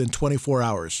house within 24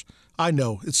 hours? I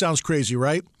know, it sounds crazy,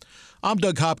 right? I'm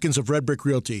Doug Hopkins of Red Brick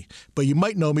Realty, but you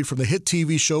might know me from the hit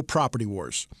TV show Property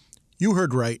Wars. You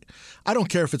heard right. I don't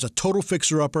care if it's a total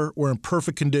fixer-upper or in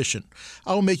perfect condition.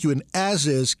 I will make you an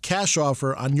as-is cash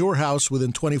offer on your house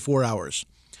within 24 hours.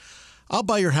 I'll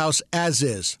buy your house as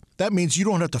is. That means you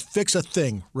don't have to fix a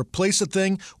thing, replace a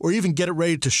thing, or even get it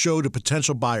ready to show to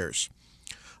potential buyers.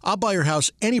 I'll buy your house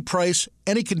any price,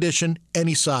 any condition,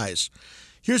 any size.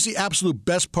 Here's the absolute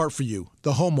best part for you,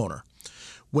 the homeowner.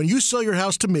 When you sell your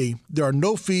house to me, there are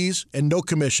no fees and no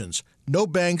commissions, no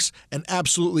banks, and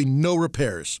absolutely no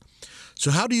repairs.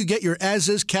 So how do you get your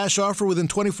as-is cash offer within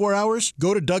 24 hours?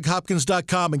 Go to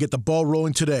DougHopkins.com and get the ball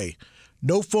rolling today.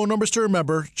 No phone numbers to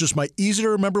remember, just my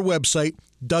easy-to-remember website,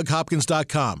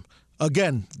 DougHopkins.com.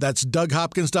 Again, that's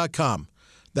DougHopkins.com.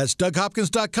 That's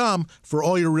DougHopkins.com for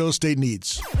all your real estate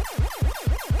needs.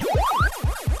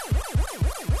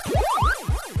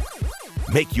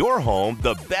 Make your home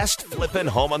the best flippin'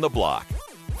 home on the block.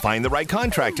 Find the right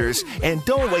contractors and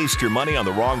don't waste your money on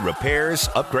the wrong repairs,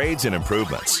 upgrades, and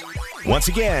improvements. Once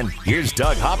again, here's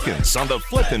Doug Hopkins on the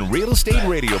Flippin' Real Estate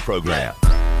Radio program.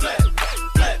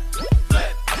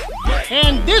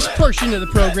 And this portion of the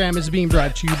program is being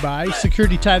brought to you by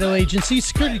Security Title Agency.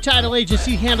 Security Title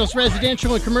Agency handles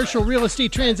residential and commercial real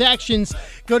estate transactions.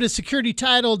 Go to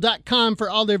securitytitle.com for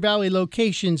all their Valley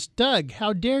locations. Doug,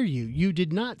 how dare you? You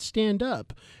did not stand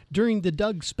up during the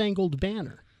Doug Spangled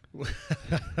Banner.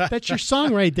 That's your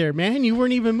song right there, man. You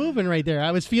weren't even moving right there.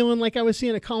 I was feeling like I was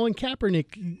seeing a Colin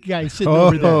Kaepernick guy sitting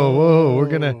over there. Whoa, we're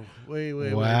going to...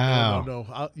 Wait. Wow.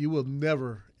 No. You will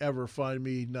never, ever find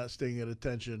me not staying at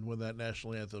attention when that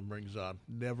national anthem rings on.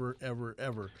 Never, ever,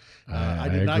 ever. I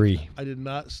agree. I did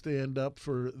not stand up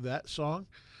for that song.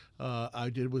 I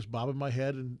did was bobbing my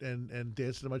head and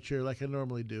dancing in my chair like I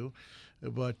normally do.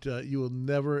 But you will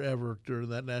never, ever, during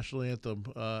that national anthem,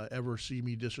 ever see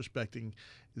me disrespecting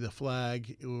the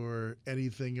flag or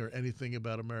anything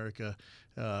about America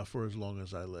for as long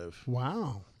as I live.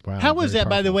 Wow. How was that,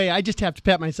 by the way? I just have to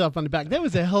pat myself on the back. That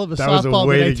was a hell of a softball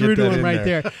that I threw to him right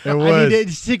there. It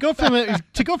was. To go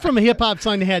from a hip hop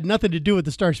song that had nothing to do with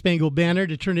the Star Spangled Banner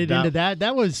to turn it into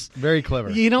that was very clever.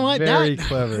 You know what? Very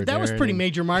clever. That was pretty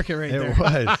major market right there. It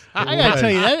was. I got to tell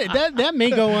you that may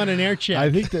go on an air check. I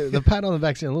think the pat on the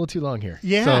back's a little too long here.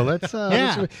 Yeah. So let's.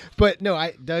 But no,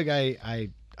 Doug, I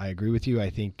agree with you. I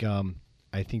think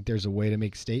there's a way to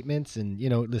make statements, and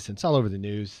listen, it's all over the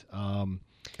news.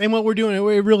 And what we're doing,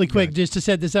 really quick, just to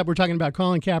set this up, we're talking about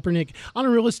Colin Kaepernick on a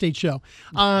real estate show.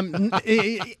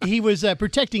 He was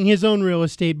protecting his own real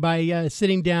estate by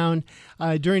sitting down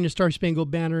during the Star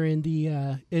Spangled Banner in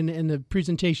the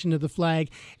presentation of the flag.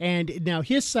 And now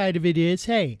his side of it is,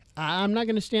 hey, I'm not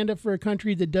going to stand up for a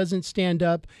country that doesn't stand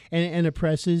up and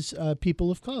oppresses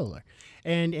people of color.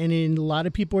 And a lot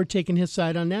of people are taking his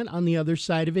side on that. On the other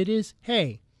side of it is,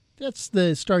 hey, that's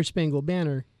the Star Spangled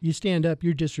Banner. You stand up,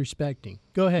 you're disrespecting.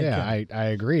 Go ahead. Yeah, I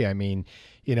agree. I mean,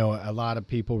 a lot of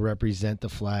people represent the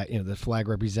flag. The flag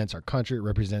represents our country. It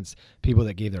represents people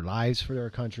that gave their lives for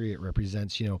their country. It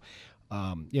represents, look,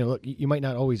 you might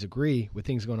not always agree with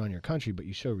things going on in your country, but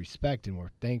you show respect, and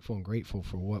we're thankful and grateful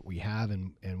for what we have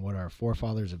and what our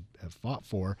forefathers have fought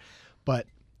for. But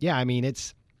yeah, I mean,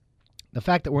 it's the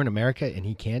fact that we're in America and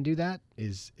he can do that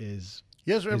is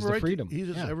He has every right. Freedom. He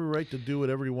has every right to do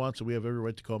whatever he wants, and we have every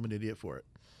right to call him an idiot for it.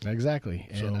 Exactly.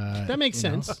 So, and that makes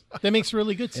sense. That makes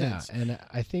really good sense. Yeah, and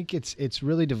I think it's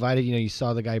really divided. You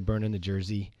saw the guy burning the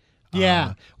jersey.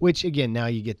 Yeah. Which again, now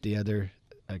you get the other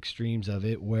extremes of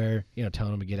it, where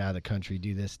telling him to get out of the country,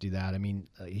 do this, do that. I mean,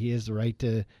 he has the right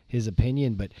to his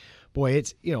opinion, but boy,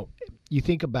 it's you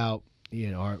think about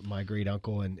my great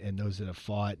uncle and those that have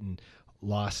fought and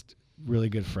lost really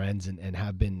good friends and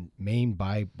have been maimed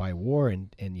by war, and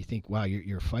you think, wow,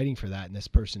 you're fighting for that, and this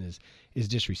person is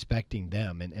disrespecting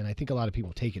them, and I think a lot of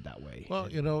people take it that way.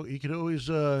 Well, you can always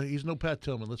he's no Pat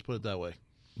Tillman, let's put it that way.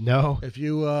 No. If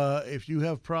you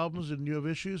have problems and you have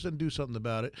issues, then do something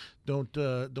about it.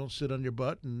 Don't sit on your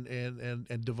butt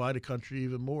and divide a country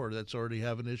even more. That's already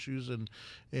having issues, and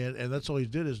that's all he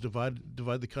did is divide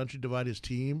the country, divide his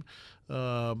team.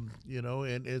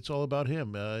 And it's all about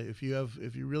him. If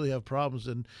you really have problems,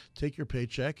 then take your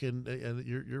paycheck and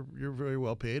you're very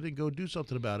well paid, and go do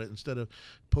something about it instead of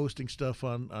posting stuff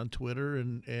on Twitter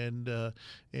and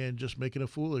just making a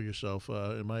fool of yourself,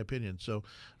 in my opinion. So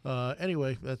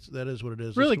anyway, that is what it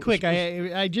is. Really quick,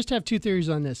 I just have two theories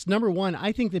on this. Number one,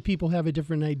 I think that people have a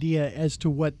different idea as to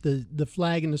what the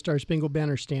flag and the Star Spangled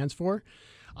Banner stands for.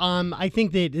 I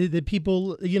think that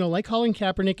people, like Colin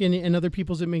Kaepernick and other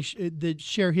people that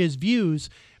share his views,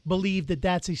 believe that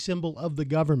that's a symbol of the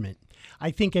government.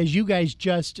 I think, as you guys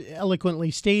just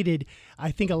eloquently stated, I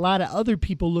think a lot of other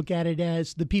people look at it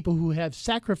as the people who have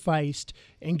sacrificed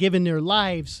and given their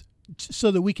lives so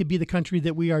that we could be the country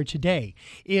that we are today.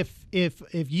 If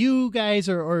you guys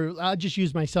or I'll just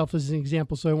use myself as an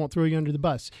example so I won't throw you under the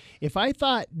bus. If I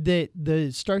thought that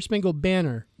the Star Spangled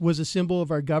Banner was a symbol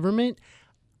of our government,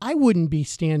 I wouldn't be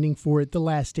standing for it the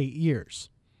last 8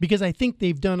 years, because I think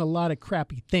they've done a lot of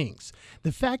crappy things.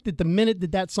 The fact that the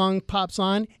minute that song pops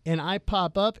on and I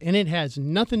pop up and it has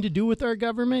nothing to do with our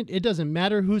government, it doesn't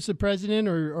matter who's the president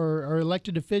or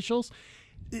elected officials.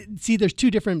 See, there's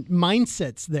two different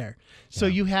mindsets there. So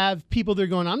you have people that are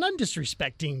going, I'm not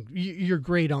disrespecting your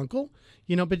great uncle,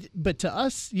 but to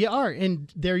us, you are.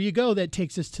 And there you go. That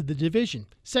takes us to the division.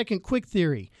 Second quick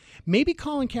theory. Maybe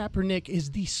Colin Kaepernick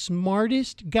is the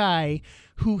smartest guy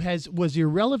who was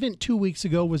irrelevant 2 weeks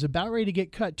ago, was about ready to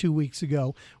get cut 2 weeks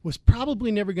ago, was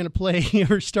probably never going to play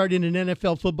or start in an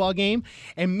NFL football game.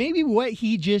 And maybe what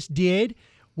he just did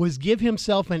was give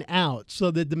himself an out so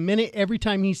that every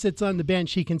time he sits on the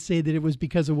bench, he can say that it was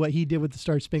because of what he did with the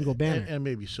Star Spangled Banner. And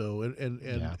maybe so.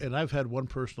 And I've had one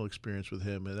personal experience with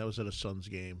him, and that was at a Suns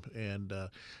game. And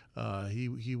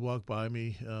he walked by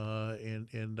me,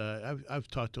 and I've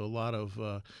talked to a lot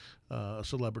of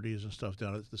celebrities and stuff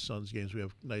down at the Suns games. We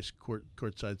have nice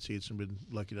courtside seats, and been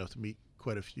lucky enough to meet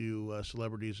quite a few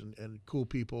celebrities and cool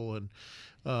people, and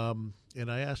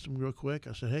I asked him real quick.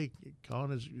 I said, "Hey,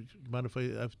 Colin, you mind if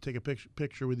I take a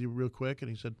picture with you real quick?"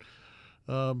 And he said,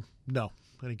 "No,"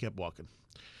 and he kept walking.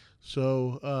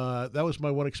 So that was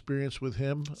my one experience with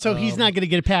him. So he's not going to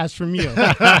get a pass from you.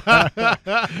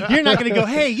 You're not going to go,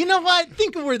 hey, you know what?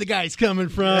 Think of where the guy's coming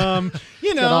from.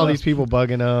 Got all these people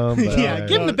bugging him. Yeah,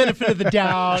 give him the benefit of the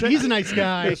doubt. He's a nice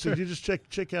guy. Yeah, so you just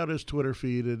check out his Twitter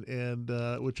feed, and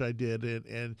which I did,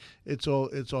 and it's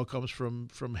all comes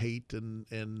from hate and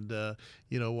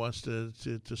wants to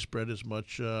spread as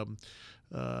much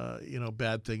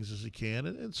bad things as he can,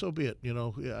 and so be it.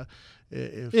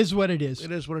 Is what it is.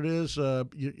 It is what it is.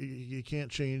 You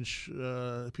can't change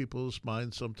people's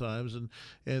minds sometimes, and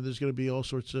there's going to be all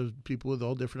sorts of people with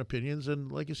all different opinions.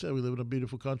 And like you said, we live in a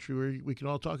beautiful country where we can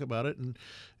all talk about it, and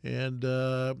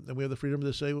we have the freedom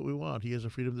to say what we want. He has the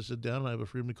freedom to sit down, and I have the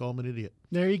freedom to call him an idiot.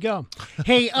 There you go.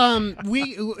 Hey,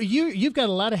 you've got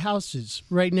a lot of houses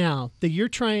right now that you're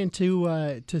trying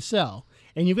to sell.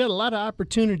 And you've got a lot of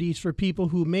opportunities for people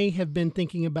who may have been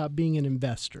thinking about being an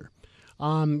investor.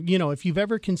 If you've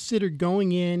ever considered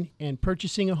going in and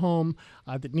purchasing a home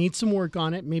that needs some work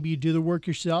on it, maybe you do the work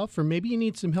yourself, or maybe you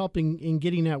need some help in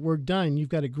getting that work done. You've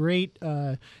got a great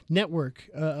network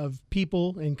of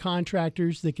people and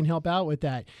contractors that can help out with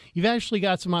that. You've actually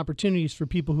got some opportunities for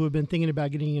people who have been thinking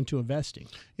about getting into investing.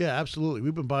 Yeah, absolutely.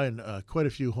 We've been buying quite a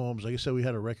few homes. Like I said, we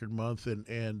had a record month,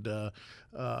 and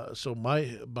so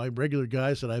my regular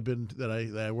guys that I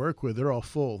work with, they're all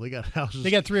full. They got houses. They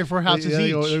got 3 or 4 houses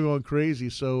each. They're going crazy.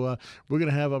 So we're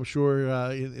going to have, I'm sure,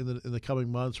 in the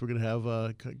coming months, we're going to have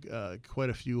quite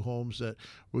a few homes that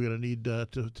we're going to need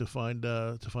to find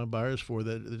buyers for.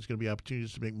 That there's going to be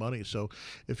opportunities to make money. So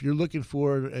if you're looking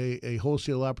for a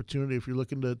wholesale opportunity, if you're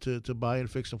looking to buy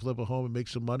and fix and flip a home and make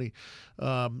some money,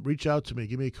 reach out to me.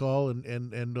 Give me a call,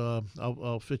 and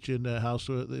I'll fit you in the house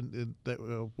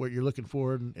what you're looking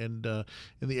for, and in the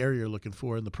area you're looking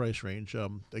for, in the price range.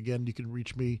 Again, you can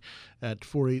reach me at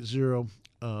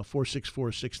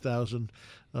 480-464-6000.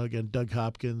 Again, Doug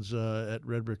Hopkins at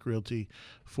Red Brick Realty,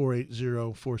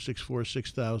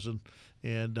 480-464-6000.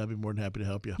 and I'll be more than happy to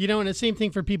help you. You know, and the same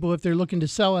thing for people if they're looking to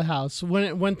sell a house.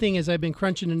 One thing as I've been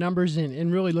crunching the numbers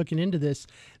and really looking into this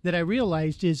that I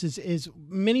realized is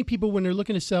many people when they're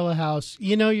looking to sell a house,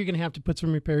 you know you're going to have to put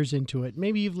some repairs into it.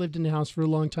 Maybe you've lived in the house for a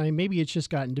long time. Maybe it's just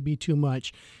gotten to be too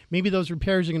much. Maybe those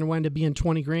repairs are going to wind up being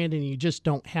 $20,000 and you just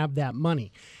don't have that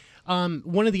money.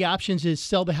 One of the options is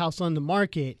sell the house on the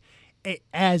market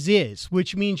as is,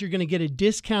 which means you're going to get a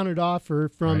discounted offer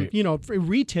from, a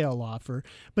retail offer.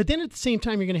 But then at the same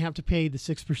time, you're going to have to pay the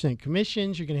 6%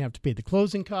 commissions. You're going to have to pay the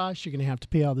closing costs. You're going to have to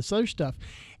pay all this other stuff.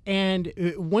 And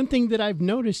one thing that I've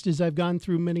noticed as I've gone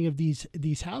through many of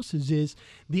these houses is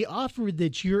the offer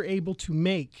that you're able to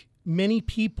make many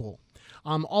people,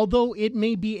 although it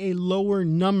may be a lower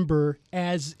number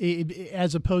as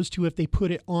opposed to if they put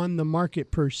it on the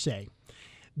market per se.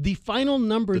 The final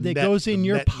number that goes in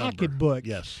your pocketbook.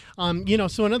 Yes.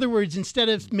 So in other words, instead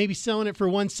of maybe selling it for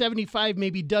 $175,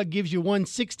 maybe Doug gives you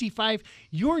 $165,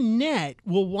 your net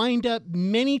will wind up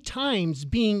many times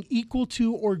being equal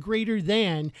to or greater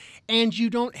than, and you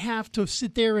don't have to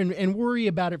sit there and worry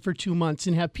about it for 2 months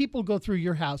and have people go through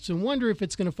your house and wonder if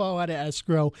it's going to fall out of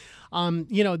escrow.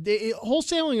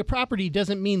 Wholesaling a property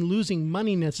doesn't mean losing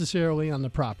money necessarily on the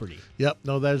property. Yep.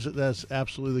 No, that's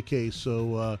absolutely the case.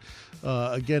 So,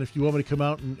 again, if you want me to come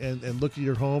out and look at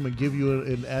your home and give you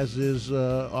an as-is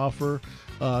offer,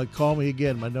 call me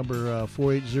again. My number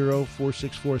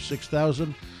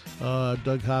 480-464-6000,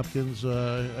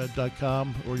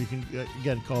 DougHopkins.com, or you can,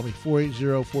 again, call me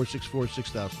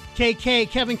 480-464-6000. KK,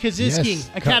 Kevin Kaziski, Yes.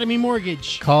 Academy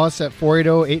Mortgage. Call us at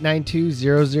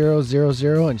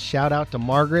 480-892-0000, and shout out to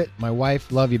Margaret, my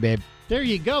wife. Love you, babe. There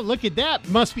you go. Look at that.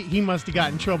 He must have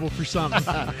got in trouble for something.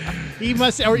 He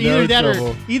must, or either that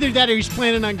or he's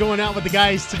planning on going out with the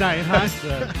guys tonight, huh?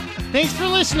 Thanks for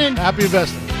listening. Happy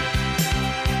investing.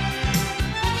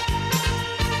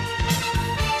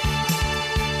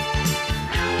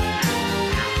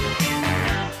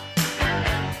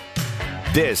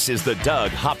 This is the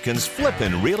Doug Hopkins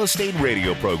Flippin' Real Estate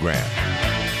Radio Program.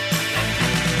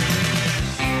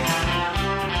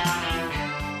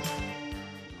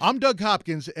 I'm Doug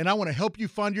Hopkins, and I want to help you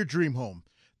find your dream home.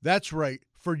 That's right.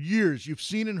 For years, you've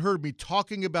seen and heard me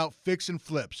talking about fix and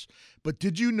flips. But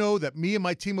did you know that me and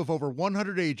my team of over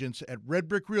 100 agents at Red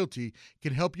Brick Realty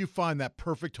can help you find that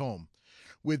perfect home?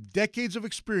 With decades of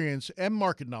experience and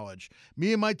market knowledge,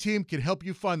 me and my team can help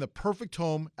you find the perfect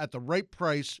home at the right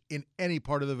price in any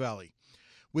part of the valley.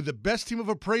 With the best team of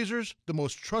appraisers, the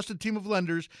most trusted team of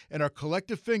lenders, and our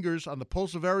collective fingers on the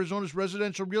pulse of Arizona's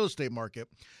residential real estate market,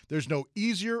 there's no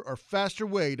easier or faster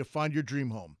way to find your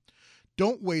dream home.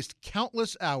 Don't waste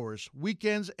countless hours,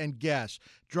 weekends, and gas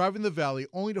driving the valley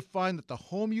only to find that the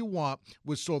home you want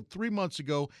was sold 3 months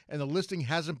ago and the listing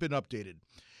hasn't been updated.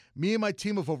 Me and my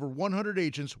team of over 100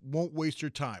 agents won't waste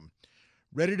your time.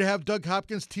 Ready to have Doug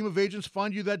Hopkins' team of agents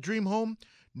find you that dream home?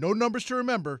 No numbers to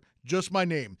remember, just my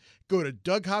name. Go to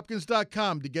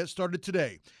DougHopkins.com to get started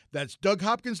today. That's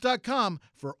DougHopkins.com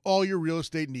for all your real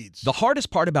estate needs. The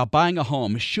hardest part about buying a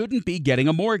home shouldn't be getting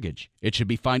a mortgage. It should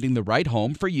be finding the right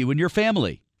home for you and your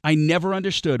family. I never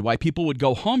understood why people would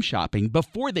go home shopping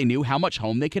before they knew how much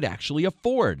home they could actually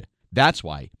afford. That's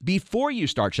why, before you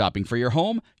start shopping for your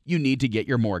home, you need to get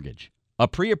your mortgage. A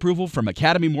pre-approval from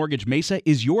Academy Mortgage Mesa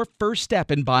is your first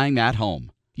step in buying that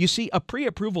home. You see, a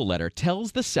pre-approval letter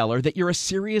tells the seller that you're a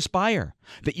serious buyer,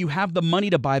 that you have the money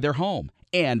to buy their home,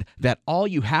 and that all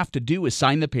you have to do is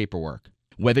sign the paperwork.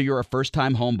 Whether you're a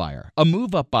first-time home buyer, a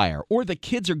move-up buyer, or the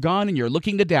kids are gone and you're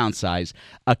looking to downsize,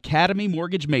 Academy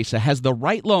Mortgage Mesa has the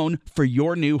right loan for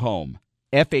your new home.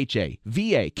 FHA,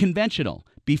 VA, conventional.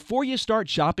 Before you start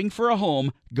shopping for a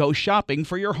home, go shopping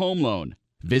for your home loan.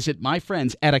 Visit my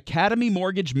friends at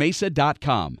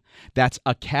academymortgagemesa.com. That's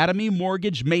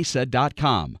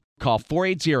academymortgagemesa.com. Call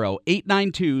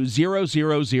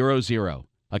 480-892-0000.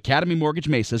 Academy Mortgage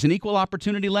Mesa is an equal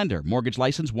opportunity lender. Mortgage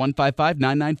license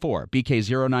 155994,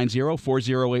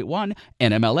 BK0904081,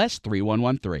 NMLS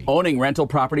 3113. Owning rental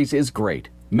properties is great.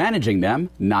 Managing them,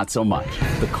 not so much.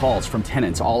 The calls from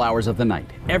tenants all hours of the night,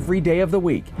 every day of the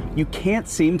week. You can't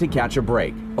seem to catch a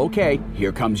break. Okay,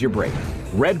 here comes your break.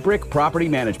 Red Brick Property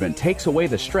Management takes away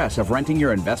the stress of renting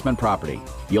your investment property.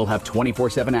 You'll have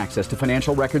 24/7 access to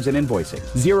financial records and invoicing,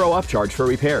 zero upcharge for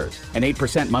repairs, an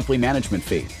 8% monthly management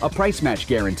fee, a price match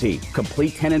guarantee,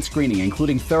 complete tenant screening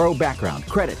including thorough background,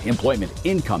 credit, employment,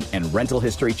 income, and rental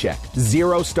history check,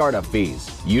 zero startup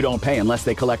fees. You don't pay unless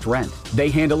they collect rent. They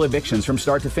handle evictions from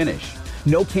start to finish.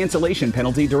 No cancellation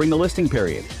penalty during the listing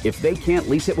period. If they can't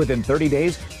lease it within 30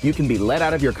 days, you can be let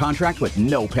out of your contract with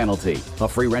no penalty. A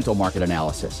free rental market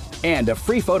analysis. And a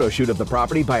free photo shoot of the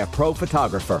property by a pro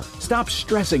photographer. Stop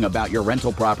stressing about your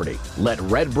rental property. Let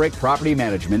Red Brick Property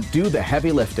Management do the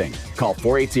heavy lifting. Call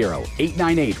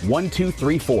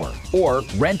 480-898-1234 or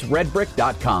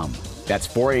rentredbrick.com. That's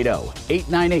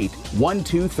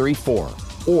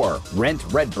 480-898-1234 or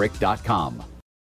rentredbrick.com.